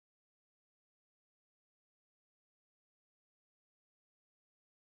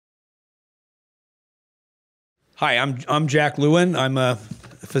Hi, I'm Jack Lewin. I'm a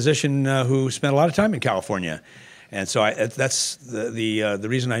physician who spent a lot of time in California, and so that's the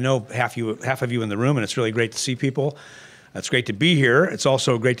reason I know half of you in the room, and it's really great to see people. It's great to be here. It's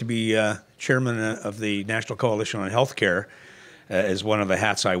also great to be chairman of the National Coalition on Healthcare, is one of the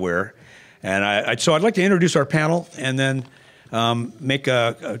hats I wear, and so I'd like to introduce our panel and then make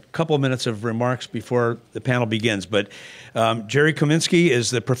a couple of minutes of remarks before the panel begins. But Jerry Kominski is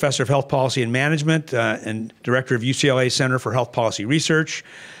the professor of health policy and management and director of UCLA Center for Health Policy Research.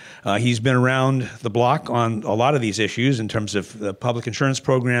 He's been around the block on a lot of these issues in terms of the public insurance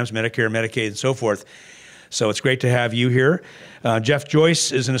programs, Medicare, Medicaid, and so forth. So it's great to have you here.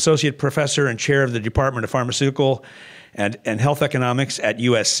 Joyce is an associate professor and chair of the Department of Pharmaceutical and Health Economics at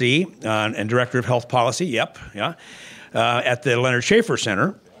USC and director of health policy. At the Leonard Schaeffer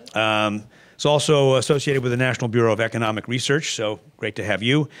Center. It's also associated with the National Bureau of Economic Research, so great to have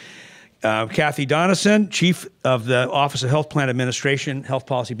you. Kathy Donneson, chief of the Office of Health Plan Administration, Health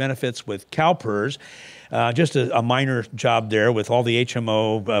Policy Benefits with CalPERS. Just a minor job there with all the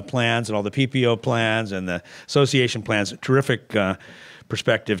HMO plans and all the PPO plans and the association plans. Terrific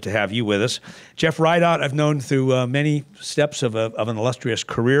perspective to have you with us. Jeff Rideout, I've known through many steps of an illustrious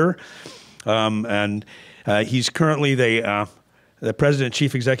career, and he's currently the president and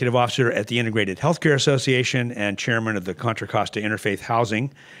chief executive officer at the Integrated Healthcare Association and chairman of the Contra Costa Interfaith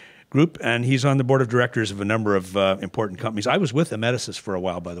Housing Group, and he's on the board of directors of a number of important companies. I was with Emeticis for a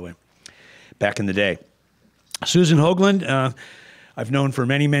while, by the way, back in the day. Susan Hogeland, I've known for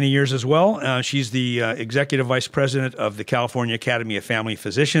many, many years as well. She's the executive vice president of the California Academy of Family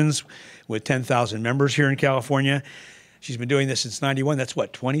Physicians with 10,000 members here in California. She's been doing this since '91. That's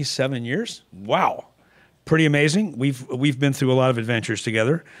what, 27 years? Wow. Pretty amazing. We've been through a lot of adventures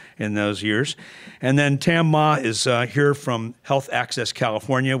together in those years. And then Tam Ma is here from Health Access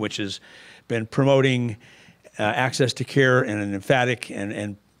California, which has been promoting access to care in an emphatic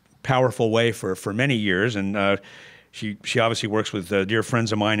and powerful way for many years. And she obviously works with dear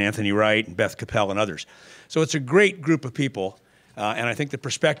friends of mine, Anthony Wright and Beth Capel and others. So it's a great group of people, and I think the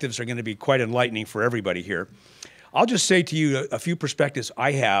perspectives are going to be quite enlightening for everybody here. I'll just say to you a few perspectives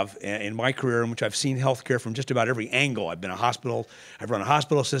I have in my career in which I've seen healthcare from just about every angle. I've been a hospital, I've run a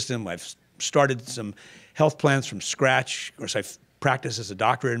hospital system, I've started some health plans from scratch. Of course, I've practiced as a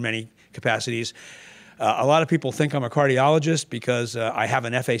doctor in many capacities. A lot of people think I'm a cardiologist because I have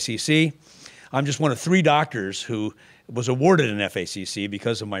an FACC. I'm just one of 3 doctors who was awarded an FACC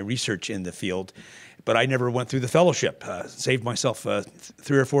because of my research in the field, but I never went through the fellowship. Saved myself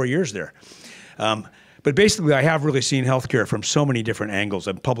 3 or 4 years there. But basically, I have really seen healthcare from so many different angles.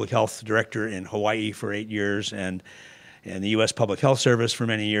 I'm public health director in Hawaii for 8 years and the U.S. Public Health Service for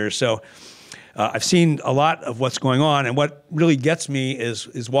many years. So I've seen a lot of what's going on. And what really gets me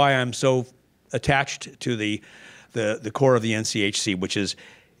is why I'm so attached to the core of the NCHC, which is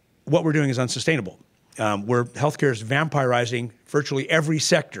what we're doing is unsustainable. Healthcare is vampirizing virtually every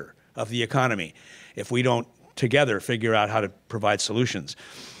sector of the economy if we don't together figure out how to provide solutions.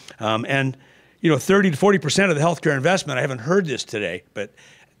 And 30 to 40% of the healthcare investment, I haven't heard this today, but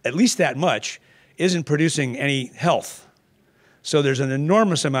at least that much isn't producing any health. So there's an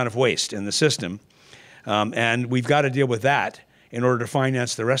enormous amount of waste in the system, and we've got to deal with that in order to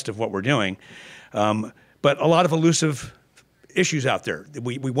finance the rest of what we're doing. But a lot of elusive issues out there.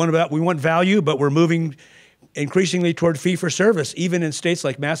 We want value, but we're moving increasingly toward fee-for-service, even in states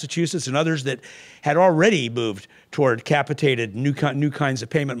like Massachusetts and others that had already moved toward capitated new kinds of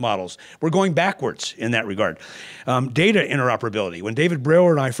payment models. We're going backwards in that regard. Data interoperability. When David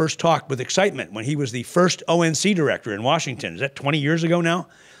Brewer and I first talked with excitement when he was the first ONC director in Washington, is that 20 years ago now?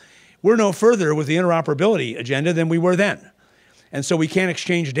 We're no further with the interoperability agenda than we were then. And so we can't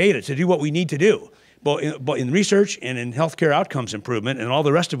exchange data to do what we need to do, but in research and in healthcare outcomes improvement and all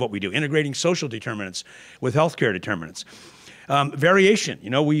the rest of what we do, integrating social determinants with healthcare determinants. Variation,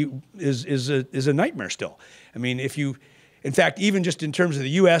 is a nightmare still. I mean, in fact, even just in terms of the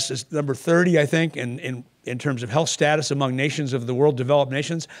U.S. is number 30, I think, in terms of health status among nations of the world, developed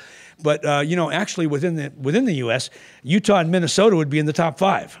nations. But actually within the U.S., Utah and Minnesota would be in the top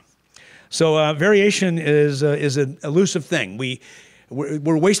 5. So variation is an elusive thing.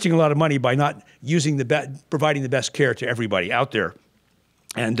 We're wasting a lot of money by not providing the best care to everybody out there,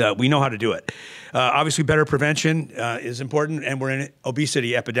 and we know how to do it. Obviously, better prevention is important, and we're in an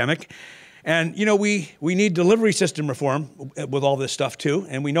obesity epidemic. And we need delivery system reform with all this stuff too,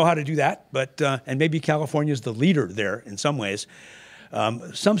 and we know how to do that. But and maybe California is the leader there in some ways.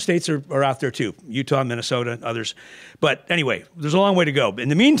 Some states are out there too, Utah, Minnesota, others. But anyway, there's a long way to go. In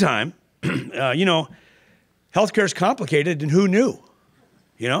the meantime, healthcare is complicated, and who knew?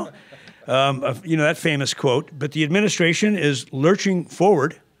 That famous quote. But the administration is lurching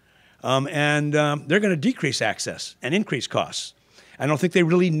forward, and they're going to decrease access and increase costs. I don't think they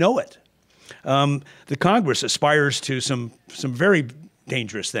really know it. The Congress aspires to some very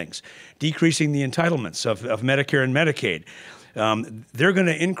dangerous things, decreasing the entitlements of Medicare and Medicaid. They're going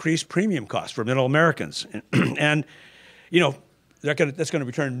to increase premium costs for middle Americans, and that's going to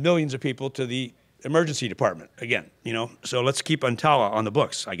return millions of people to the emergency department again. So let's keep EMTALA on the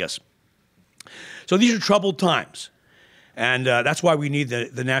books, I guess. So these are troubled times, and that's why we need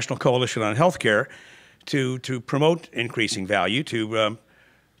the National Coalition on Healthcare to promote increasing value, to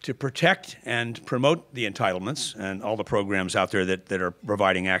protect and promote the entitlements and all the programs out there that are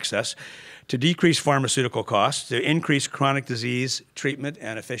providing access, to decrease pharmaceutical costs, to increase chronic disease treatment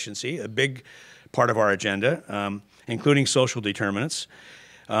and efficiency, a big part of our agenda, including social determinants,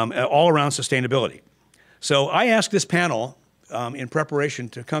 all around sustainability. So I asked this panel in preparation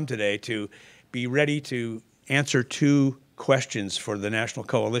to come today to be ready to answer 2 questions for the National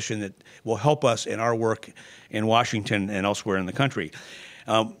Coalition that will help us in our work in Washington and elsewhere in the country.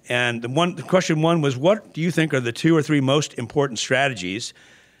 And question 1 was, what do you think are the 2 or 3 most important strategies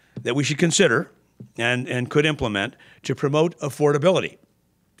that we should consider and could implement to promote affordability?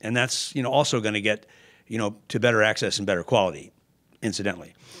 And that's also going to get to better access and better quality,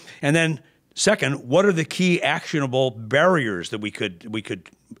 incidentally. And then second, what are the key actionable barriers that we could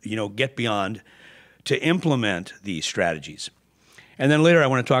get beyond to implement these strategies? And then later I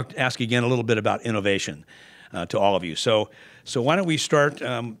want to ask again a little bit about innovation to all of you. So why don't we start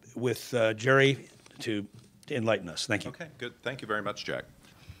with Jerry to enlighten us. Thank you. Okay, good. Thank you very much, Jack.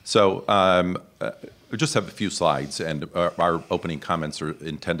 So we just have a few slides, and our opening comments are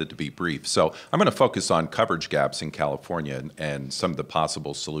intended to be brief. So I'm going to focus on coverage gaps in California and some of the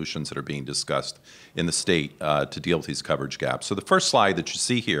possible solutions that are being discussed in the state to deal with these coverage gaps. So the first slide that you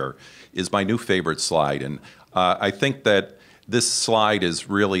see here is my new favorite slide, and I think that this slide is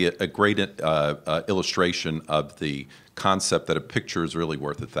really a great illustration of the concept that a picture is really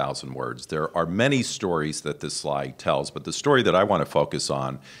worth 1,000 words. There are many stories that this slide tells, but the story that I want to focus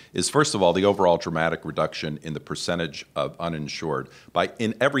on is, first of all, the overall dramatic reduction in the percentage of uninsured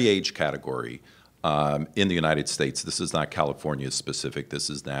in every age category in the United States. This is not California specific. This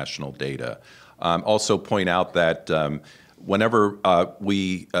is national data. Also point out that whenever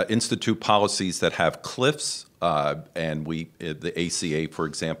we institute policies that have cliffs, and the ACA, for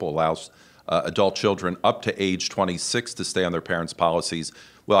example, allows adult children up to age 26 to stay on their parents' policies.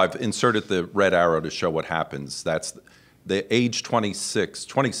 Well, I've inserted the red arrow to show what happens. That's the age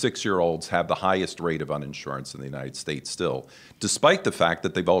 26-year-olds have the highest rate of uninsurance in the United States still, despite the fact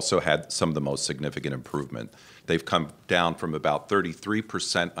that they've also had some of the most significant improvement. They've come down from about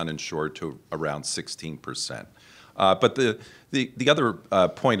 33% uninsured to around 16%. But the other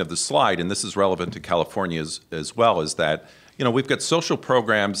point of the slide, and this is relevant to California as well, is that we've got social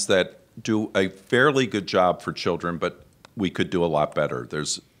programs that do a fairly good job for children, but we could do a lot better.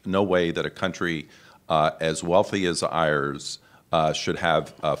 There's no way that a country as wealthy as ours should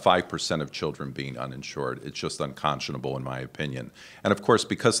have 5% of children being uninsured. It's just unconscionable, in my opinion. And of course,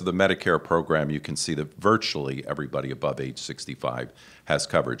 because of the Medicare program, you can see that virtually everybody above age 65 has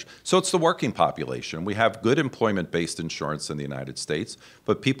coverage. So it's the working population. We have good employment-based insurance in the United States,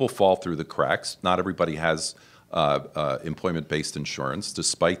 but people fall through the cracks. Not everybody has employment-based insurance,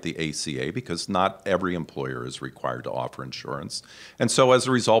 despite the ACA, because not every employer is required to offer insurance. And so as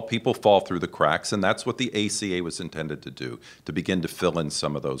a result, people fall through the cracks, and that's what the ACA was intended to do, to begin to fill in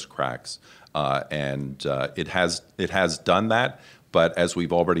some of those cracks. It has done that, but as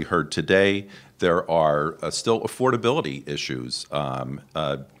we've already heard today, there are still affordability issues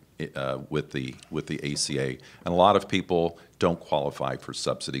with the ACA, and a lot of people don't qualify for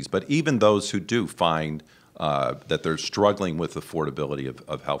subsidies. But even those who do find that they're struggling with affordability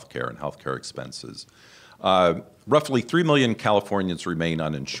of health care and health care expenses. Roughly 3 million Californians remain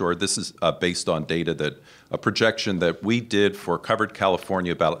uninsured. This is based on data a projection that we did for Covered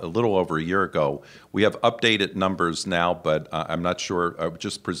California about a little over a year ago. We have updated numbers now, but I'm not sure. I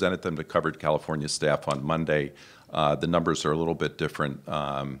just presented them to Covered California staff on Monday. The numbers are a little bit different.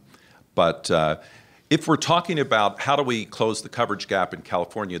 If we're talking about how do we close the coverage gap in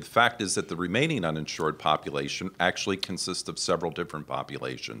California, the fact is that the remaining uninsured population actually consists of several different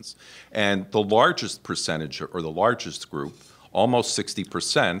populations. And the largest percentage, or the largest group, almost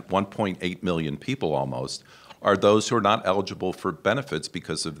 60%, 1.8 million people almost, are those who are not eligible for benefits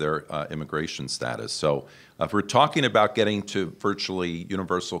because of their immigration status. So if we're talking about getting to virtually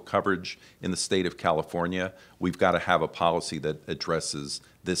universal coverage in the state of California, we've got to have a policy that addresses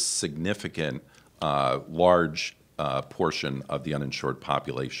this significant large portion of the uninsured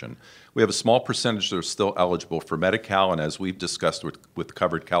population. We have a small percentage that are still eligible for Medi-Cal, and as we've discussed with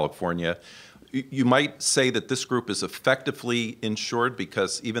Covered California, you might say that this group is effectively insured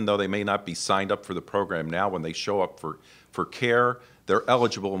because even though they may not be signed up for the program now, when they show up for care, they're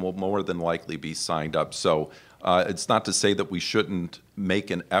eligible and will more than likely be signed up. So it's not to say that we shouldn't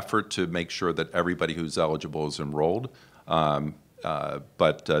make an effort to make sure that everybody who's eligible is enrolled,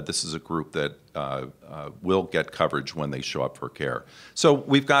 but this is a group that will get coverage when they show up for care. So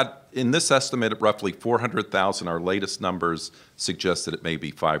we've got, in this estimate, roughly 400,000. Our latest numbers suggest that it may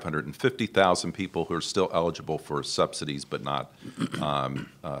be 550,000 people who are still eligible for subsidies but not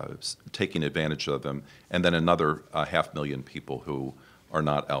taking advantage of them, and then another 500,000 people who are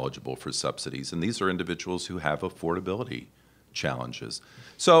not eligible for subsidies. And these are individuals who have affordability challenges.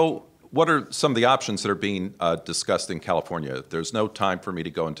 So what are some of the options that are being discussed in California? There's no time for me to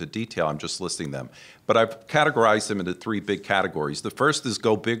go into detail. I'm just listing them. But I've categorized them into three big categories. The first is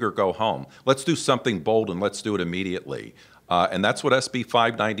go big or go home. Let's do something bold and let's do it immediately. And that's what SB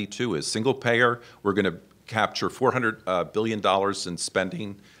 592 is. Single payer, we're going to capture $400 billion in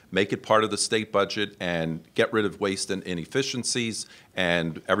spending, make it part of the state budget, and get rid of waste and inefficiencies,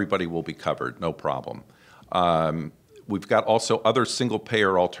 and everybody will be covered, no problem. We've got also other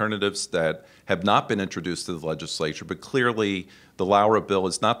single-payer alternatives that have not been introduced to the legislature, but clearly the Laura bill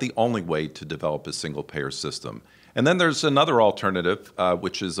is not the only way to develop a single-payer system. And then there's another alternative,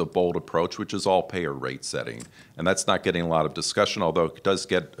 which is a bold approach, which is all-payer rate setting. And that's not getting a lot of discussion, although it does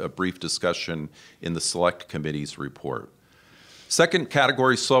get a brief discussion in the Select Committee's report. Second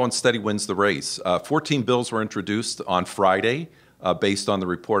category, slow and steady wins the race. 14 bills were introduced on Friday. Based on the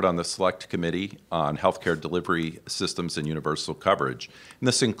report on the Select Committee on Healthcare Delivery Systems and Universal Coverage. And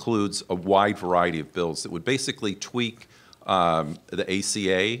this includes a wide variety of bills that would basically tweak the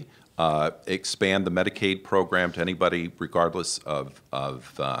ACA, expand the Medicaid program to anybody regardless of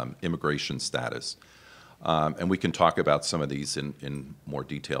immigration status. And we can talk about some of these in more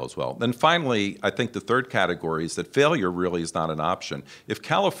detail as well. Then finally, I think the third category is that failure really is not an option. If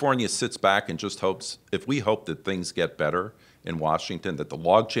California sits back and just hopes, if we hope that things get better in Washington, that the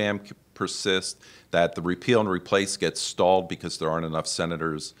logjam persists, that the repeal and replace gets stalled because there aren't enough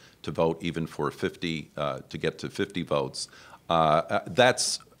senators to vote even for 50, to get to 50 votes,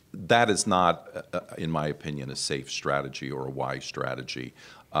 that is not, in my opinion, a safe strategy or a wise strategy.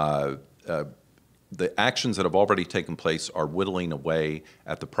 The actions that have already taken place are whittling away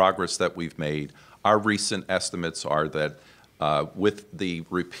at the progress that we've made. Our recent estimates are that with the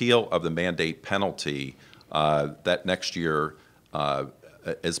repeal of the mandate penalty, that next year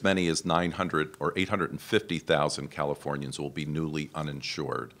as many as 900 or 850,000 Californians will be newly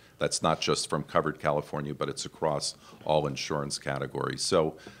uninsured. That's not just from Covered California, but it's across all insurance categories.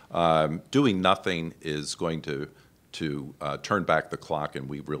 So doing nothing is going to turn back the clock, and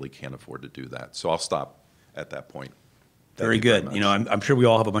we really can't afford to do that. So I'll stop at that point. Very good. You know, I'm sure we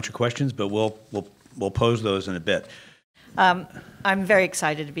all have a bunch of questions, but we'll pose those in a bit. I'm very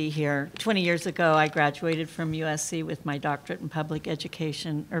excited to be here. 20 years ago, I graduated from USC with my doctorate in public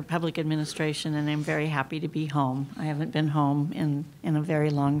education or public administration, and I'm very happy to be home. I haven't been home in a very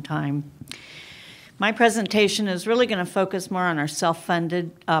long time. My presentation is really going to focus more on our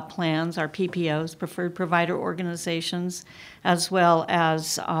self-funded plans, our PPOs, preferred provider organizations, as well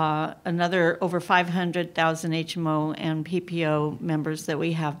as another over 500,000 HMO and PPO members that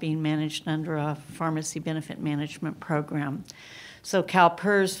we have being managed under a pharmacy benefit management program. So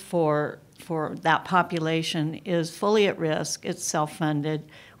CalPERS for that population is fully at risk. It's self-funded.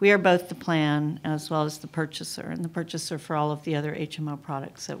 We are both the plan as well as the purchaser, and the purchaser for all of the other HMO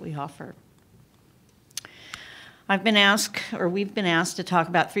products that we offer. We've been asked to talk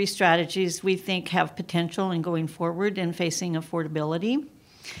about three strategies we think have potential in going forward in facing affordability.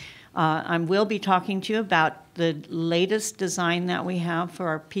 I will be talking to you about the latest design that we have for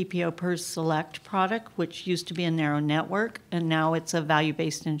our PPO PERS Select product, which used to be a narrow network, and now it's a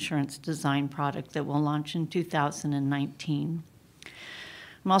value-based insurance design product that will launch in 2019.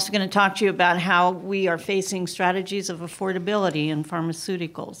 I'm also going to talk to you about how we are facing strategies of affordability in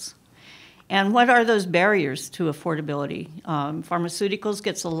pharmaceuticals. And what are those barriers to affordability? Pharmaceuticals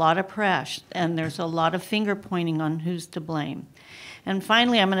gets a lot of press, and there's a lot of finger pointing on who's to blame. And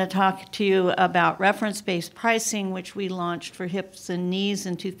finally, I'm going to talk to you about reference-based pricing, which we launched for hips and knees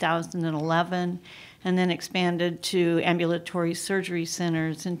in 2011, and then expanded to ambulatory surgery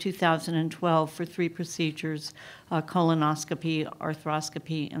centers in 2012 for 3 procedures, colonoscopy,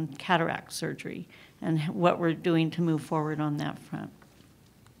 arthroscopy, and cataract surgery, and what we're doing to move forward on that front.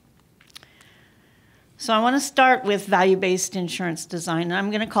 So I want to start with value-based insurance design. I'm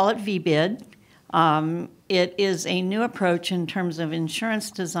going to call it VBID. It is a new approach in terms of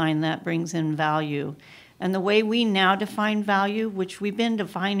insurance design that brings in value. And the way we now define value, which we've been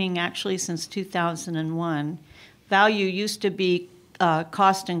defining actually since 2001, value used to be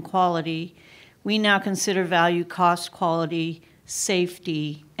cost and quality. We now consider value cost, quality,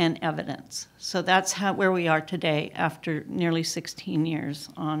 safety, and evidence. So that's where we are today after nearly 16 years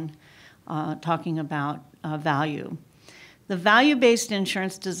on talking about value. The value-based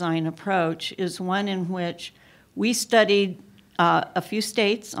insurance design approach is one in which we studied a few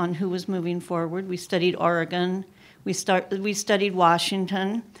states on who was moving forward. We studied Oregon, we studied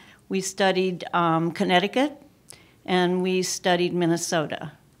Washington, we studied Connecticut, and we studied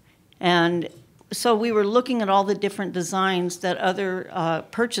Minnesota. And so we were looking at all the different designs that other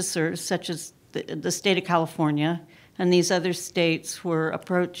purchasers, such as the state of California and these other states, were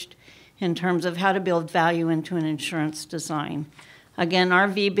approached in terms of how to build value into an insurance design. Again, our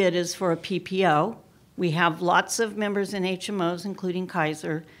VBID is for a PPO. We have lots of members in HMOs, including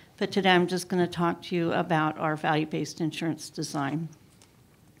Kaiser, but today I'm just going to talk to you about our value-based insurance design.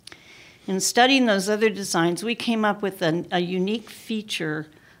 In studying those other designs, we came up with a unique feature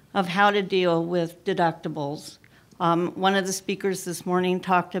of how to deal with deductibles. One of the speakers this morning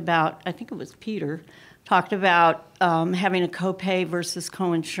talked about, I think it was Peter, talked about having a copay versus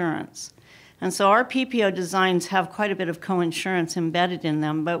coinsurance. And so our PPO designs have quite a bit of coinsurance embedded in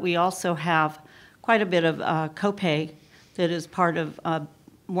them, but we also have quite a bit of copay that is part of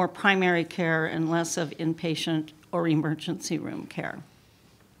more primary care and less of inpatient or emergency room care.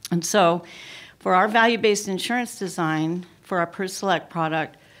 And so for our value-based insurance design, for our PerSelect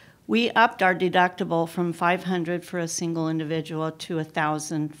product, we upped our deductible from $500 for a single individual to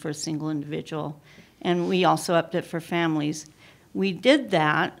 $1,000 for a single individual, and we also upped it for families. We did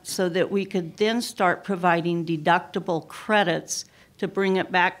that so that we could then start providing deductible credits to bring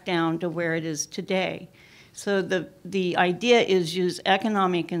it back down to where it is today. So the idea is use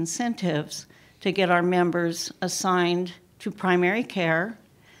economic incentives to get our members assigned to primary care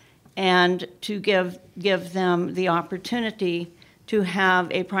and to give them the opportunity to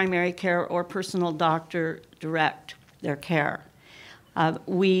have a primary care or personal doctor direct their care.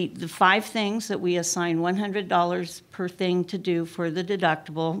 The 5 things that we assign $100 per thing to do for the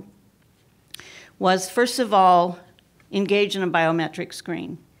deductible was, first of all, engage in a biometric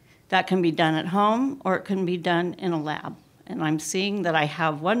screen. That can be done at home or it can be done in a lab. And I'm seeing that I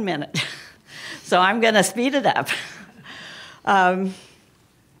have 1 minute, so I'm going to speed it up.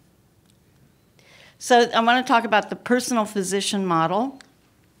 So I want to talk about the personal physician model.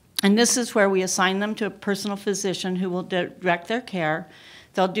 And this is where we assign them to a personal physician who will direct their care.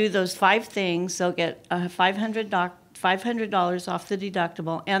 They'll do those 5 things. They'll get $500 off the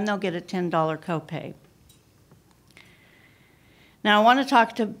deductible, and they'll get a $10 copay. Now, I want to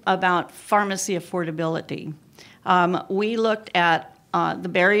talk about pharmacy affordability. We looked at the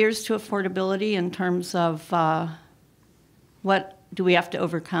barriers to affordability in terms of what do we have to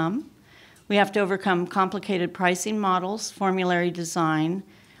overcome. We have to overcome complicated pricing models, formulary design,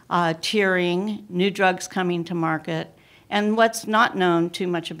 tiering, new drugs coming to market, and what's not known too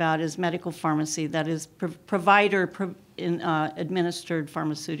much about is medical pharmacy, that is provider-administered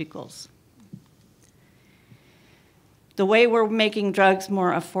pharmaceuticals. The way we're making drugs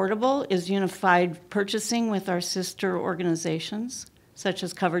more affordable is unified purchasing with our sister organizations, such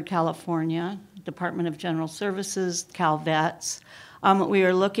as Covered California, Department of General Services, CalVets. We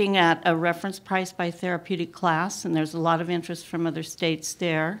are looking at a reference price by therapeutic class, and there's a lot of interest from other states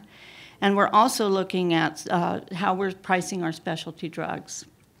there. And we're also looking at how we're pricing our specialty drugs.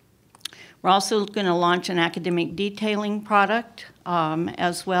 We're also going to launch an academic detailing product,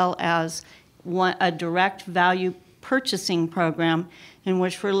 as well as a direct value purchasing program in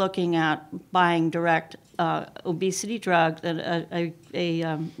which we're looking at buying direct obesity drug, a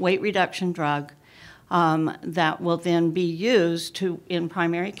weight reduction drug, that will then be used in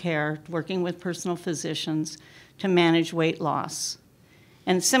primary care, working with personal physicians to manage weight loss,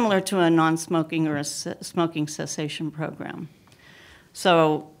 and similar to a non-smoking or a smoking cessation program.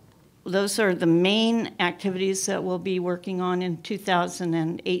 So those are the main activities that we'll be working on in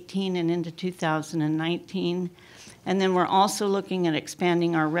 2018 and into 2019. And then we're also looking at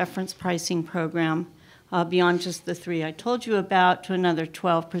expanding our reference pricing program beyond just the 3 I told you about to another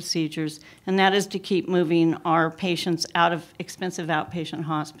 12 procedures, and that is to keep moving our patients out of expensive outpatient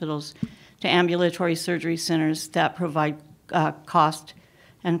hospitals to ambulatory surgery centers that provide cost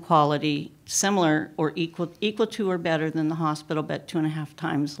and quality similar or equal to or better than the hospital, but 2.5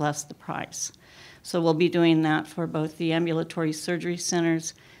 times less the price. So we'll be doing that for both the ambulatory surgery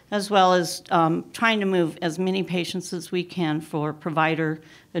centers as well as trying to move as many patients as we can for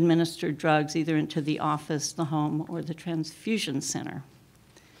provider-administered drugs, either into the office, the home, or the transfusion center.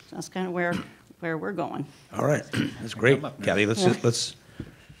 So that's kind of where we're going. All right, that's great, Kathy. Let's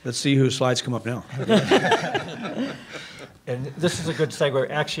see whose slides come up now. And this is a good segue.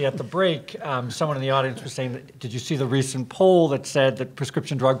 Actually, at the break, someone in the audience was saying, did you see the recent poll that said that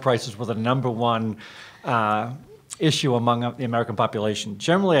prescription drug prices were the #1 issue among the American population?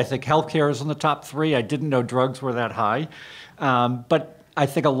 Generally, I think healthcare is in the top 3. I didn't know drugs were that high. But I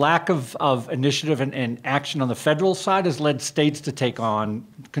think a lack of initiative and action on the federal side has led states to take on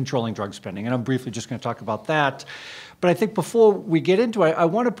controlling drug spending. And I'm briefly just going to talk about that. But I think before we get into it, I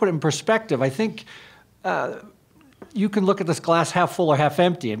want to put it in perspective. I think you can look at this glass half full or half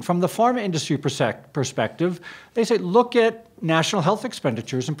empty. And from the pharma industry perspective, they say, look at national health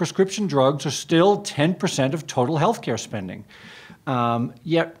expenditures, and prescription drugs are still 10% of total healthcare spending.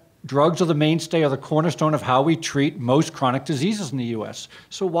 Yet drugs are the mainstay or the cornerstone of how we treat most chronic diseases in the U.S.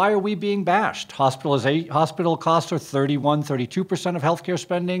 So why are we being bashed? Hospital costs are 31, 32% of healthcare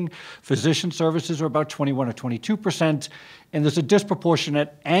spending. Physician services are about 21 or 22%. And there's a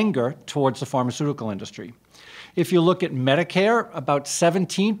disproportionate anger towards the pharmaceutical industry. If you look at Medicare, about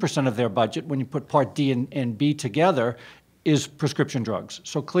 17% of their budget, when you put Part D and B together, is prescription drugs.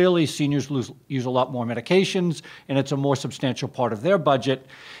 So clearly seniors use a lot more medications, and it's a more substantial part of their budget.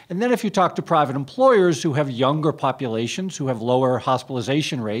 And then if you talk to private employers who have younger populations, who have lower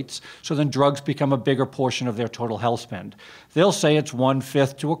hospitalization rates, so then drugs become a bigger portion of their total health spend. They'll say it's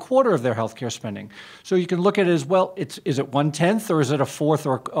 1/5 to 1/4 of their healthcare spending. So you can look at it as, well, is it 1/10 or is it 1/4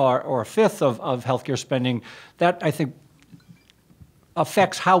 or 1/5 of healthcare spending? That, I think,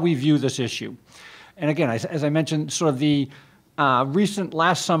 affects how we view this issue. And again, as I mentioned, sort of the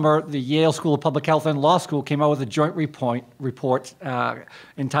last summer, the Yale School of Public Health and Law School came out with a joint report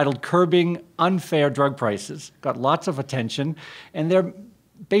entitled Curbing Unfair Drug Prices. Got lots of attention, and their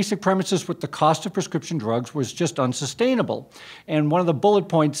basic premises with the cost of prescription drugs was just unsustainable. And one of the bullet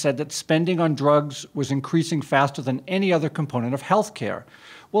points said that spending on drugs was increasing faster than any other component of healthcare.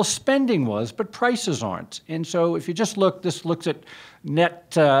 Well, spending was, but prices aren't. And so if you just look, this looks at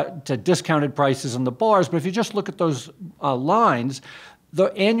net to discounted prices in the bars, but if you just look at those lines, the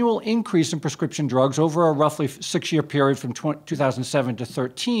annual increase in prescription drugs over a roughly 6-year period from 2007 to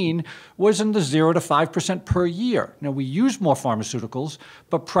 13 was in the 0 to 5% per year. Now, we use more pharmaceuticals,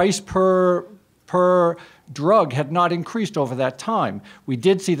 but price per drug had not increased over that time. We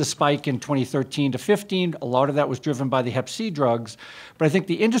did see the spike in 2013 to 15. A lot of that was driven by the Hep C drugs. But I think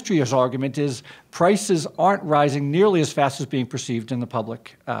the industry's argument is prices aren't rising nearly as fast as being perceived in the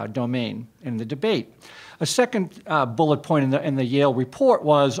public domain in the debate. A second bullet point in the Yale report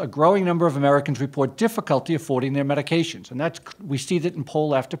was a growing number of Americans report difficulty affording their medications. And we see that in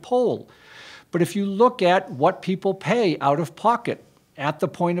poll after poll. But if you look at what people pay out of pocket at the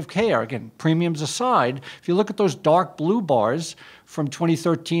point of care, again, premiums aside, if you look at those dark blue bars from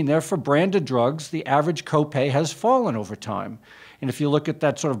 2013, they're for branded drugs. The average copay has fallen over time. And if you look at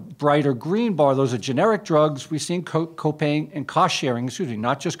that sort of brighter green bar, those are generic drugs. We've seen copay and cost sharing,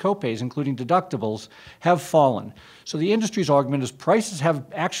 not just copays, including deductibles, have fallen. So the industry's argument is prices have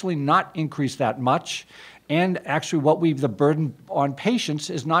actually not increased that much. And actually the burden on patients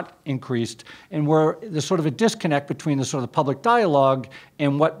is not increased. And there's sort of a disconnect between the sort of public dialogue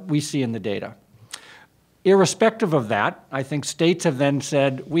and what we see in the data. Irrespective of that, I think states have then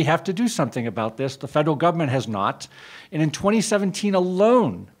said, we have to do something about this. The federal government has not. And in 2017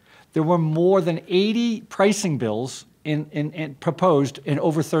 alone, there were more than 80 pricing bills proposed in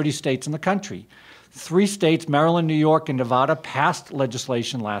over 30 states in the country. 3 states, Maryland, New York, and Nevada, passed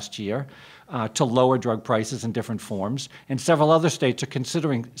legislation last year to lower drug prices in different forms, and several other states are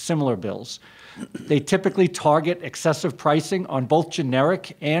considering similar bills. They typically target excessive pricing on both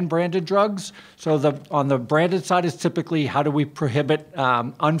generic and branded drugs. So on the branded side is typically how do we prohibit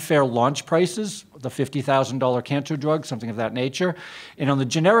unfair launch prices, the $50,000 cancer drug, something of that nature. And on the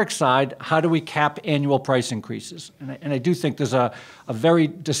generic side, how do we cap annual price increases? And I do think there's a very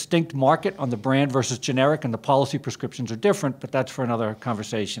distinct market on the brand versus generic, and the policy prescriptions are different, but that's for another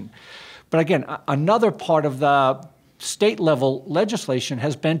conversation. But again, another part of the state-level legislation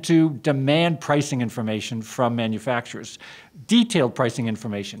has been to demand pricing information from manufacturers, detailed pricing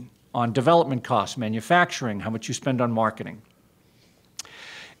information on development costs, manufacturing, how much you spend on marketing.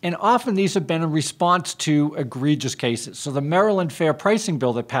 And often these have been in response to egregious cases. So the Maryland Fair Pricing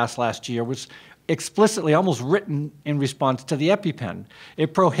Bill that passed last year was explicitly almost written in response to the EpiPen.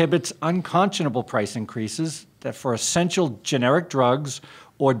 It prohibits unconscionable price increases that for essential generic drugs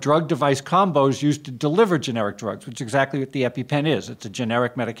or drug-device combos used to deliver generic drugs, which is exactly what the EpiPen is. It's a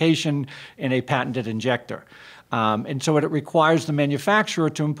generic medication in a patented injector. And so it requires the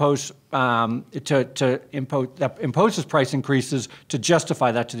manufacturer to impose imposes price increases to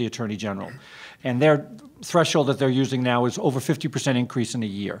justify that to the Attorney General. And their threshold that they're using now is over 50% increase in a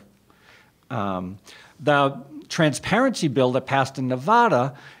year. The transparency bill that passed in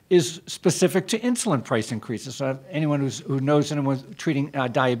Nevada is specific to insulin price increases. So anyone who knows anyone treating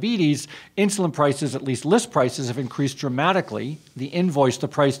diabetes, insulin prices, at least list prices, have increased dramatically. The invoice, the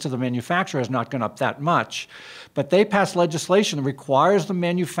price to the manufacturer, has not gone up that much. But they passed legislation that requires the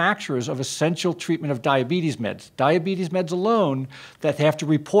manufacturers of essential treatment of diabetes meds alone, that they have to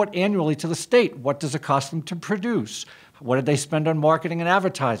report annually to the state. What does it cost them to produce? What did they spend on marketing and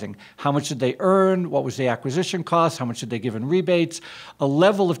advertising? How much did they earn? What was the acquisition cost? How much did they give in rebates? A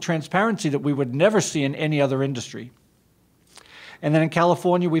level of transparency that we would never see in any other industry. And then in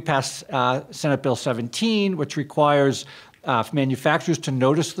California, we passed Senate Bill 17, which requires manufacturers to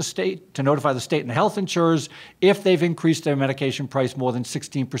notify the state and the health insurers if they've increased their medication price more than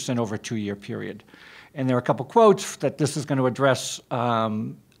 16% over a 2-year period. And there are a couple quotes that this is going to address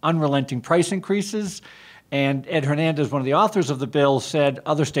unrelenting price increases. And Ed Hernandez, one of the authors of the bill, said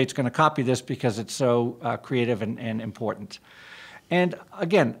other states are going to copy this because it's so creative and important. And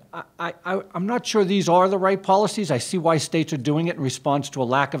again, I'm not sure these are the right policies. I see why states are doing it in response to a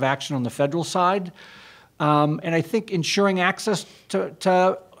lack of action on the federal side. And I think ensuring access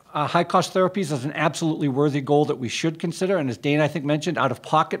to high-cost therapies is an absolutely worthy goal that we should consider. And as Dane, I think, mentioned,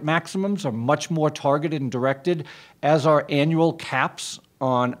 out-of-pocket maximums are much more targeted and directed, as are annual caps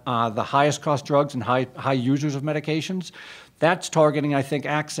on the highest cost drugs and high users of medications. That's targeting, I think,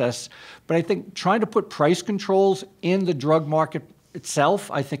 access. But I think trying to put price controls in the drug market itself,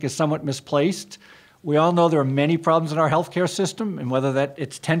 I think, is somewhat misplaced. We all know there are many problems in our healthcare system, and whether that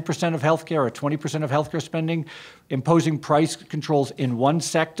it's 10% of healthcare or 20% of healthcare spending, imposing price controls in one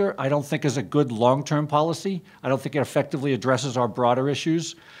sector, I don't think is a good long-term policy. I don't think it effectively addresses our broader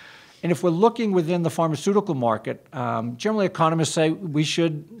issues. And if we're looking within the pharmaceutical market, generally economists say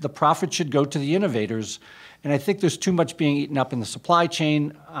the profit should go to the innovators. And I think there's too much being eaten up in the supply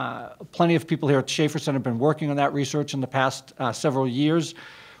chain. Plenty of people here at Schaeffer Center have been working on that research in the past several years.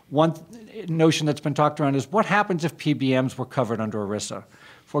 One notion that's been talked around is what happens if PBMs were covered under ERISA?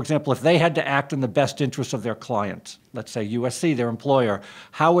 For example, if they had to act in the best interest of their client, let's say USC, their employer,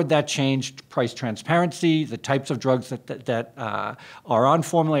 how would that change price transparency, the types of drugs that are on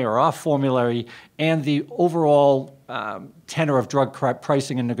formulary or off formulary, and the overall tenor of drug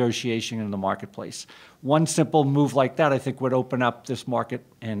pricing and negotiation in the marketplace? One simple move like that, I think, would open up this market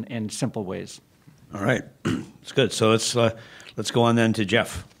in simple ways. All right, that's good. So let's go on then to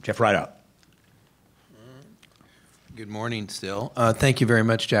Jeff Rideout. Good morning still. Thank you very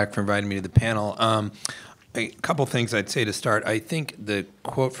much, Jack, for inviting me to the panel. A couple things I'd say to start. I think the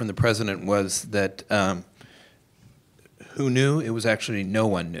quote from the president was that who knew? It was actually no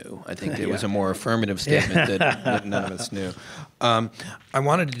one knew. I think it was a more affirmative statement that none of us knew. I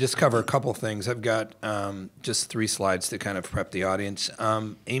wanted to just cover a couple things. I've got just 3 slides to kind of prep the audience.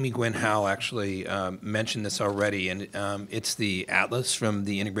 Amy Gwynn Howell actually mentioned this already, and it's the Atlas from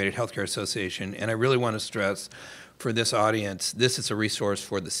the Integrated Healthcare Association, and I really want to stress for this audience, this is a resource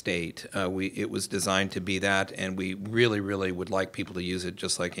for the state. It was designed to be that, and we really, really would like people to use it,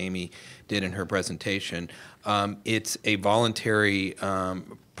 just like Amy did in her presentation. It's a voluntary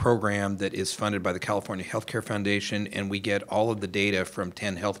program that is funded by the California Healthcare Foundation, and we get all of the data from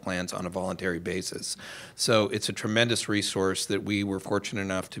 10 health plans on a voluntary basis. So it's a tremendous resource that we were fortunate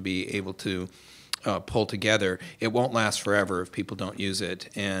enough to be able to pull together. It won't last forever if people don't use it.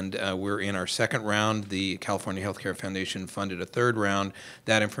 And we're in our 2nd round. The California Healthcare Foundation funded a 3rd round.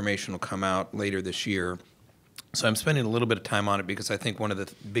 That information will come out later this year. So I'm spending a little bit of time on it because I think one of the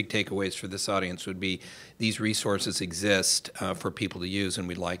big takeaways for this audience would be these resources exist for people to use, and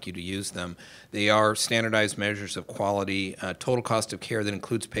we'd like you to use them. They are standardized measures of quality, total cost of care that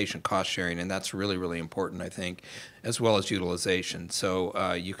includes patient cost sharing, and that's really, really important, I think, as well as utilization.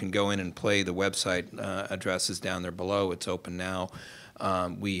 So you can go in and play. The website address is down there below. It's open now.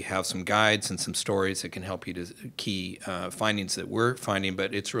 We have some guides and some stories that can help you to key findings that we're finding,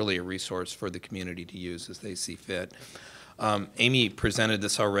 but it's really a resource for the community to use as they see fit. Amy presented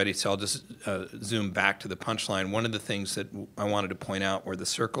this already, so I'll just zoom back to the punchline. One of the things that I wanted to point out where the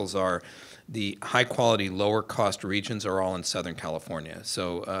circles are, the high-quality, lower-cost regions are all in Southern California.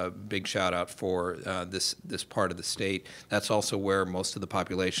 So big shout-out for this part of the state. That's also where most of the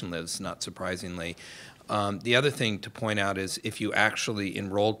population lives, not surprisingly. The other thing to point out is if you actually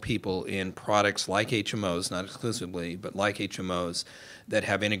enrolled people in products like HMOs, not exclusively, but like HMOs that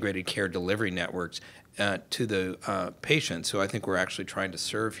have integrated care delivery networks, to the patients, who I think we're actually trying to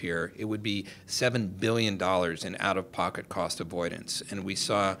serve here, it would be $7 billion in out-of-pocket cost avoidance. And we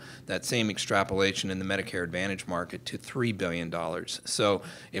saw that same extrapolation in the Medicare Advantage market to $3 billion. So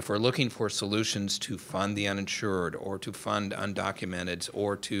if we're looking for solutions to fund the uninsured or to fund undocumented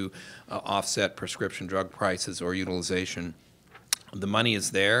or to offset prescription drug prices or utilization, the money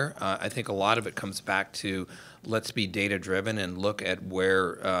is there. I think a lot of it comes back to let's be data-driven and look at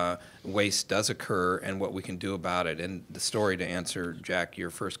where waste does occur and what we can do about it. And the story, to answer, Jack, your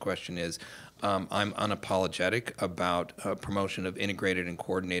first question is, I'm unapologetic about promotion of integrated and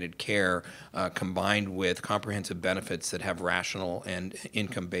coordinated care combined with comprehensive benefits that have rational and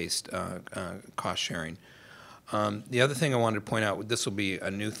income-based cost sharing. The other thing I wanted to point out, this will be a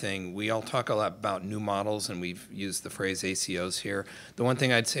new thing. We all talk a lot about new models, and we've used the phrase ACOs here. The one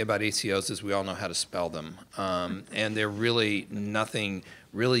thing I'd say about ACOs is we all know how to spell them. And they're really nothing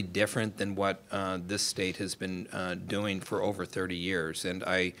really different than what this state has been doing for over 30 years. And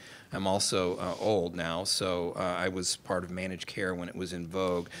I am also old now, so I was part of managed care when it was in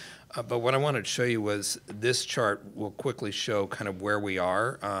vogue. But what I wanted to show you was this chart will quickly show kind of where we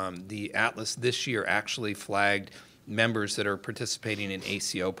are. The Atlas this year actually flagged members that are participating in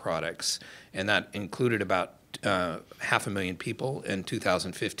ACO products, and that included about 500,000 people in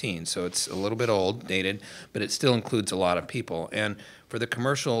 2015. So it's a little bit old, dated, but it still includes a lot of people. And for the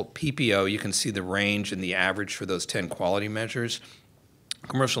commercial PPO, you can see the range and the average for those 10 quality measures.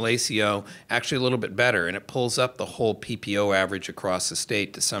 Commercial ACO, actually a little bit better, and it pulls up the whole PPO average across the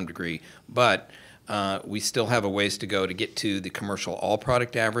state to some degree, but we still have a ways to go to get to the commercial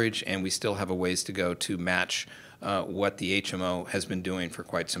all-product average, and we still have a ways to go to match what the HMO has been doing for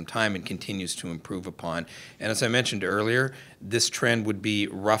quite some time and continues to improve upon. And as I mentioned earlier, this trend would be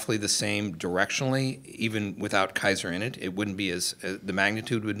roughly the same directionally, even without Kaiser in it. It wouldn't be as, the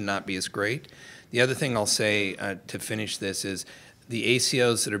magnitude would not be as great. The other thing I'll say to finish this is the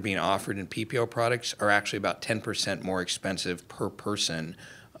ACOs that are being offered in PPO products are actually about 10% more expensive per person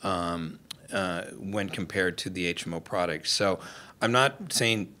when compared to the HMO products. So I'm not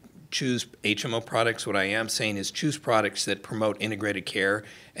saying choose HMO products. What I am saying is choose products that promote integrated care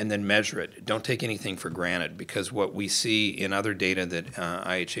and then measure it. Don't take anything for granted, because what we see in other data that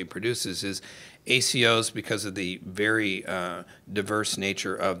IHA produces is ACOs, because of the very diverse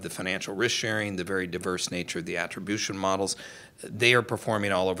nature of the financial risk sharing, the very diverse nature of the attribution models, they are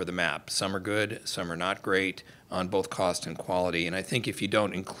performing all over the map. Some are good, some are not great on both cost and quality. And I think if you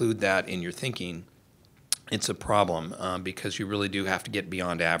don't include that in your thinking, it's a problem because you really do have to get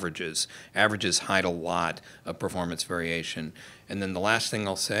beyond averages. Averages hide a lot of performance variation. And then the last thing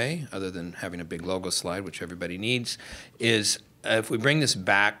I'll say, other than having a big logo slide, which everybody needs, is if we bring this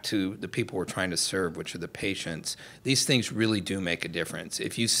back to the people we're trying to serve, which are the patients, these things really do make a difference.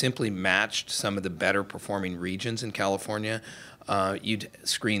 If you simply matched some of the better performing regions in California, you'd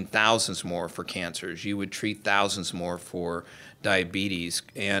screen thousands more for cancers. You would treat thousands more for diabetes.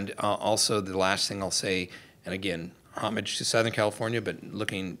 And also the last thing I'll say, and again, homage to Southern California, but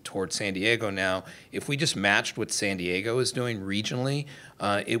looking toward San Diego now, if we just matched what San Diego is doing regionally,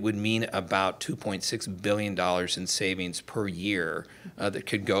 it would mean about $2.6 billion in savings per year that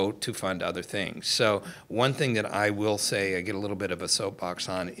could go to fund other things. So one thing that I will say, I get a little bit of a soapbox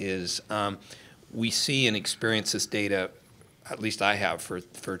on, is we see and experience this data, at least I have, for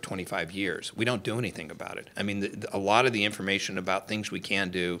 25 years. We don't do anything about it. I mean, a lot of the information about things we can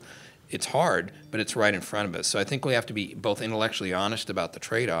do, it's hard, but it's right in front of us. So I think we have to be both intellectually honest about the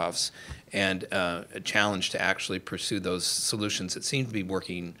trade-offs and a challenge to actually pursue those solutions that seem to be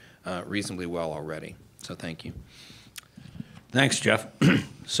working reasonably well already. So thank you. Thanks, Jeff.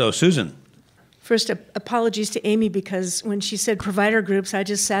 So, Susan. First, apologies to Amy, because when she said provider groups, I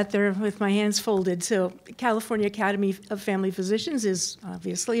just sat there with my hands folded. So California Academy of Family Physicians is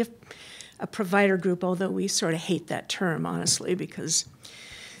obviously a provider group, although we sort of hate that term, honestly, because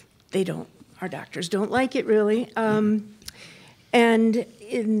our doctors don't like it really. And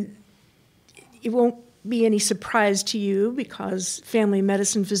it won't be any surprise to you, because family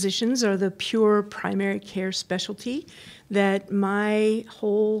medicine physicians are the pure primary care specialty, that my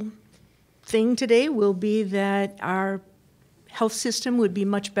whole thing today will be that our health system would be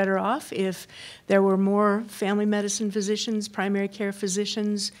much better off if there were more family medicine physicians, primary care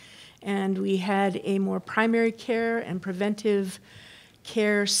physicians, and we had a more primary care and preventive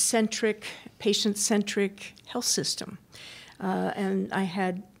care-centric, patient-centric health system. And I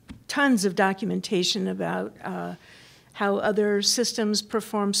had tons of documentation about how other systems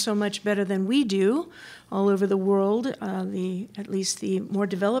perform so much better than we do all over the world, at least the more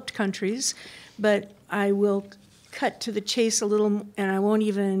developed countries. But I will cut to the chase a little, and I won't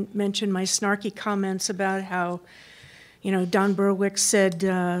even mention my snarky comments about how, you know, Don Berwick said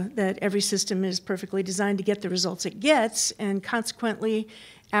that every system is perfectly designed to get the results it gets, and consequently,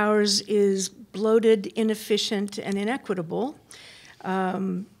 ours is bloated, inefficient, and inequitable.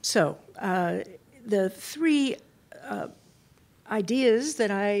 The three ideas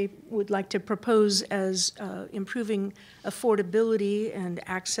that I would like to propose as improving affordability and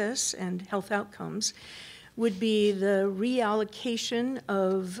access and health outcomes would be the reallocation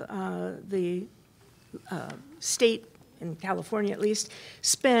of the state, in California at least,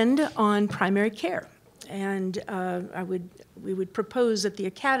 spend on primary care. And we would propose at the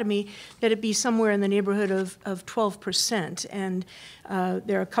Academy that it be somewhere in the neighborhood of 12%. And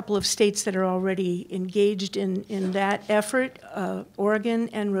there are a couple of states that are already engaged in that effort, Oregon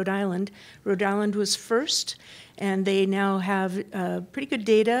and Rhode Island. Rhode Island was first, and they now have pretty good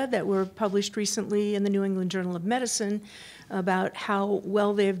data that were published recently in the New England Journal of Medicine about how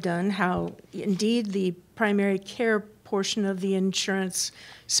well they've done, how indeed the primary care portion of the insurance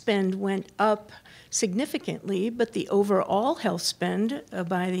spend went up significantly, but the overall health spend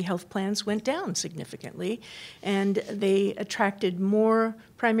by the health plans went down significantly, and they attracted more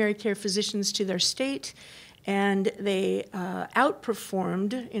primary care physicians to their state, and they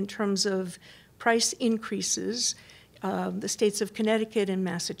outperformed in terms of price increases the states of Connecticut and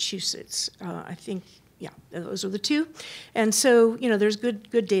Massachusetts. I think, yeah, those are the two. And so, you know, there's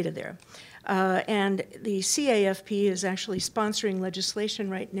good data there. And the CAFP is actually sponsoring legislation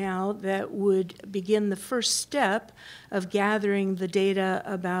right now that would begin the first step of gathering the data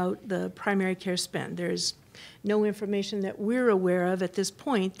about the primary care spend. There's no information that we're aware of at this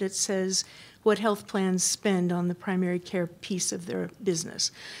point that says what health plans spend on the primary care piece of their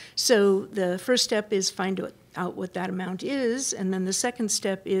business. So the first step is find out what that amount is, and then the second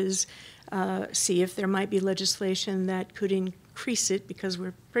step is see if there might be legislation that could increase it, because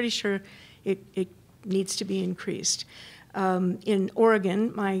we're pretty sure it needs to be increased. In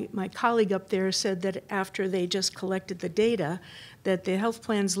Oregon, my colleague up there said that after they just collected the data, that the health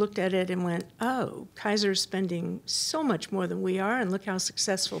plans looked at it and went, oh, Kaiser's spending so much more than we are, and look how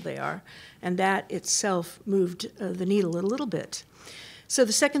successful they are. And that itself moved the needle a little bit. So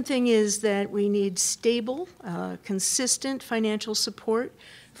the second thing is that we need stable, consistent financial support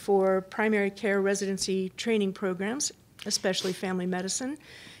for primary care residency training programs, especially family medicine,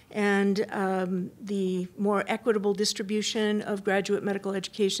 and the more equitable distribution of graduate medical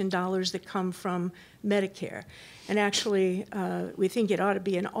education dollars that come from Medicare. And actually, we think it ought to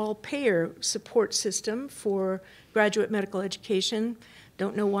be an all-payer support system for graduate medical education.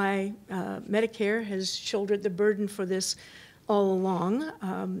 Don't know why Medicare has shouldered the burden for this all along.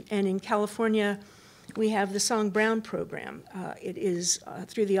 And in California, we have the Song Brown program. It is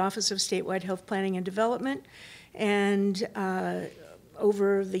through the Office of Statewide Health Planning and Development, and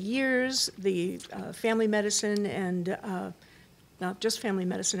over the years, the family medicine and not just family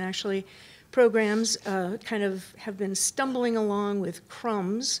medicine, actually, programs kind of have been stumbling along with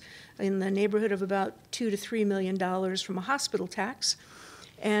crumbs in the neighborhood of about $2 to $3 million from a hospital tax.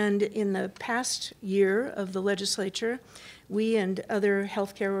 And in the past year of the legislature, we and other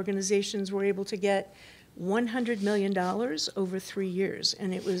healthcare organizations were able to get $100 million over 3 years.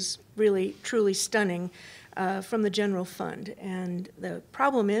 And it was really, truly stunning from the general fund. And the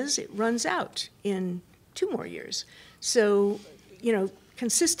problem is it runs out in 2 more years. So, you know,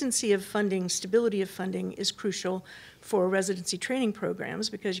 consistency of funding, stability of funding is crucial for residency training programs,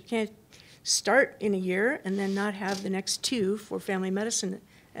 because you can't start in a year and then not have the next 2 for family medicine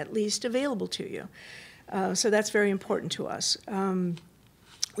at least available to you. So that's very important to us.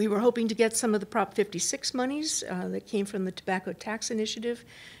 We were hoping to get some of the Prop 56 monies that came from the Tobacco Tax Initiative,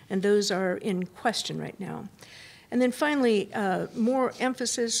 and those are in question right now. And then finally, more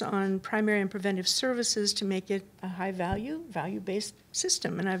emphasis on primary and preventive services to make it a high-value, value-based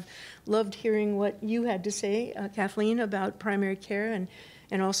system. And I've loved hearing what you had to say, Kathleen, about primary care,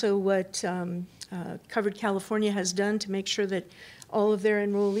 and also what Covered California has done to make sure that all of their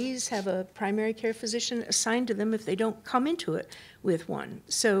enrollees have a primary care physician assigned to them if they don't come into it with one.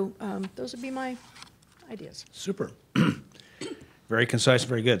 So those would be my ideas. Super. Very concise,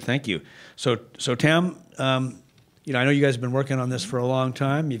 very good. Thank you. So Tam, you know, I know you guys have been working on this for a long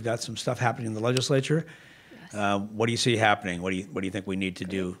time. You've got some stuff happening in the legislature. Yes. What do you see happening? What do you think we need to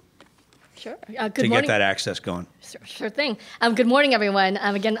do? Sure. to Good morning. get that access going? Sure thing. Good morning, everyone.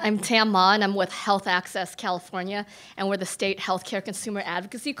 Again, I'm Tam Ma, and I'm with Health Access California, and we're the State Healthcare Consumer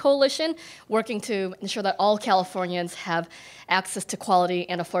Advocacy Coalition, working to ensure that all Californians have access to quality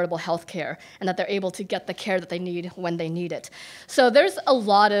and affordable health care, and that they're able to get the care that they need when they need it. So there's a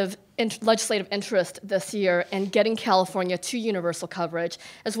lot of legislative interest this year in getting California to universal coverage,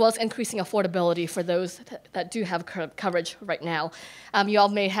 as well as increasing affordability for those that do have coverage right now. You all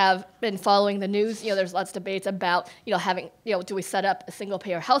may have been following the news. There's lots of debates about, having, do we set up a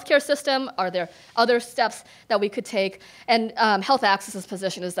single-payer healthcare system? Are there other steps that we could take? And Health Access's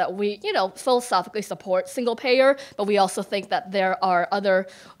position is that we, philosophically support single-payer, but we also think that there are other,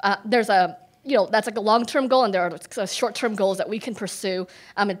 that's like a long-term goal, and there are short-term goals that we can pursue,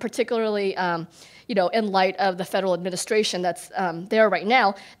 and particularly, in light of the federal administration that's there right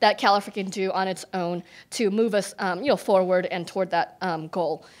now, that California can do on its own to move us, forward and toward that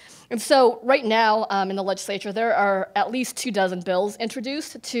goal. And so right now in the legislature, there are at least 24 bills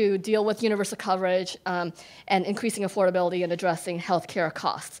introduced to deal with universal coverage and increasing affordability and addressing healthcare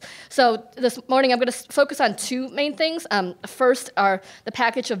costs. So this morning, I'm going to focus on two main things. First are the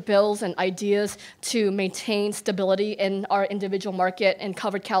package of bills and ideas to maintain stability in our individual market in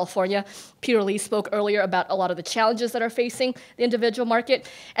covered California. Peter Lee spoke earlier about a lot of the challenges that are facing the individual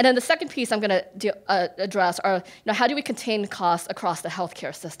market. And then the second piece I'm going to address are, how do we contain costs across the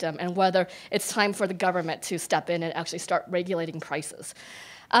healthcare system, and whether it's time for the government to step in and actually start regulating prices.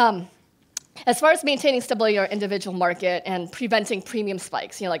 As far as maintaining stability in our individual market and preventing premium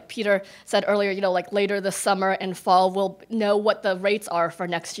spikes, like Peter said earlier, like later this summer and fall, we'll know what the rates are for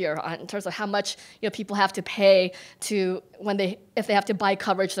next year in terms of how much people have to pay to if they have to buy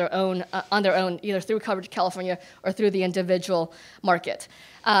coverage on their own, either through Coverage California or through the individual market.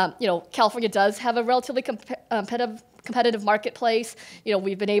 California does have a relatively competitive marketplace.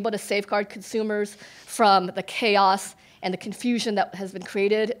 We've been able to safeguard consumers from the chaos and the confusion that has been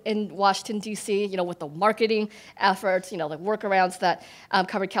created in Washington, D.C., with the marketing efforts, the workarounds that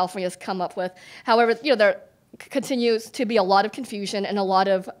Covered California has come up with. However, there continues to be a lot of confusion and a lot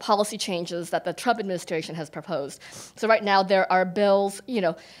of policy changes that the Trump administration has proposed. So right now there are bills,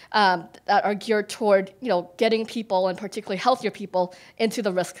 that are geared toward, getting people, and particularly healthier people, into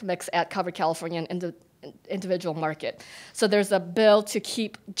the risk mix at Covered California and the individual market. So there's a bill to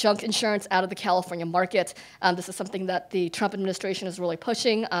keep junk insurance out of the California market. This is something that the Trump administration is really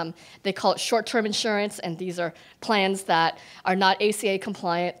pushing. They call it short-term insurance, and these are plans that are not ACA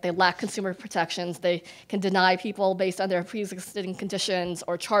compliant. They lack consumer protections. They can deny people based on their pre-existing conditions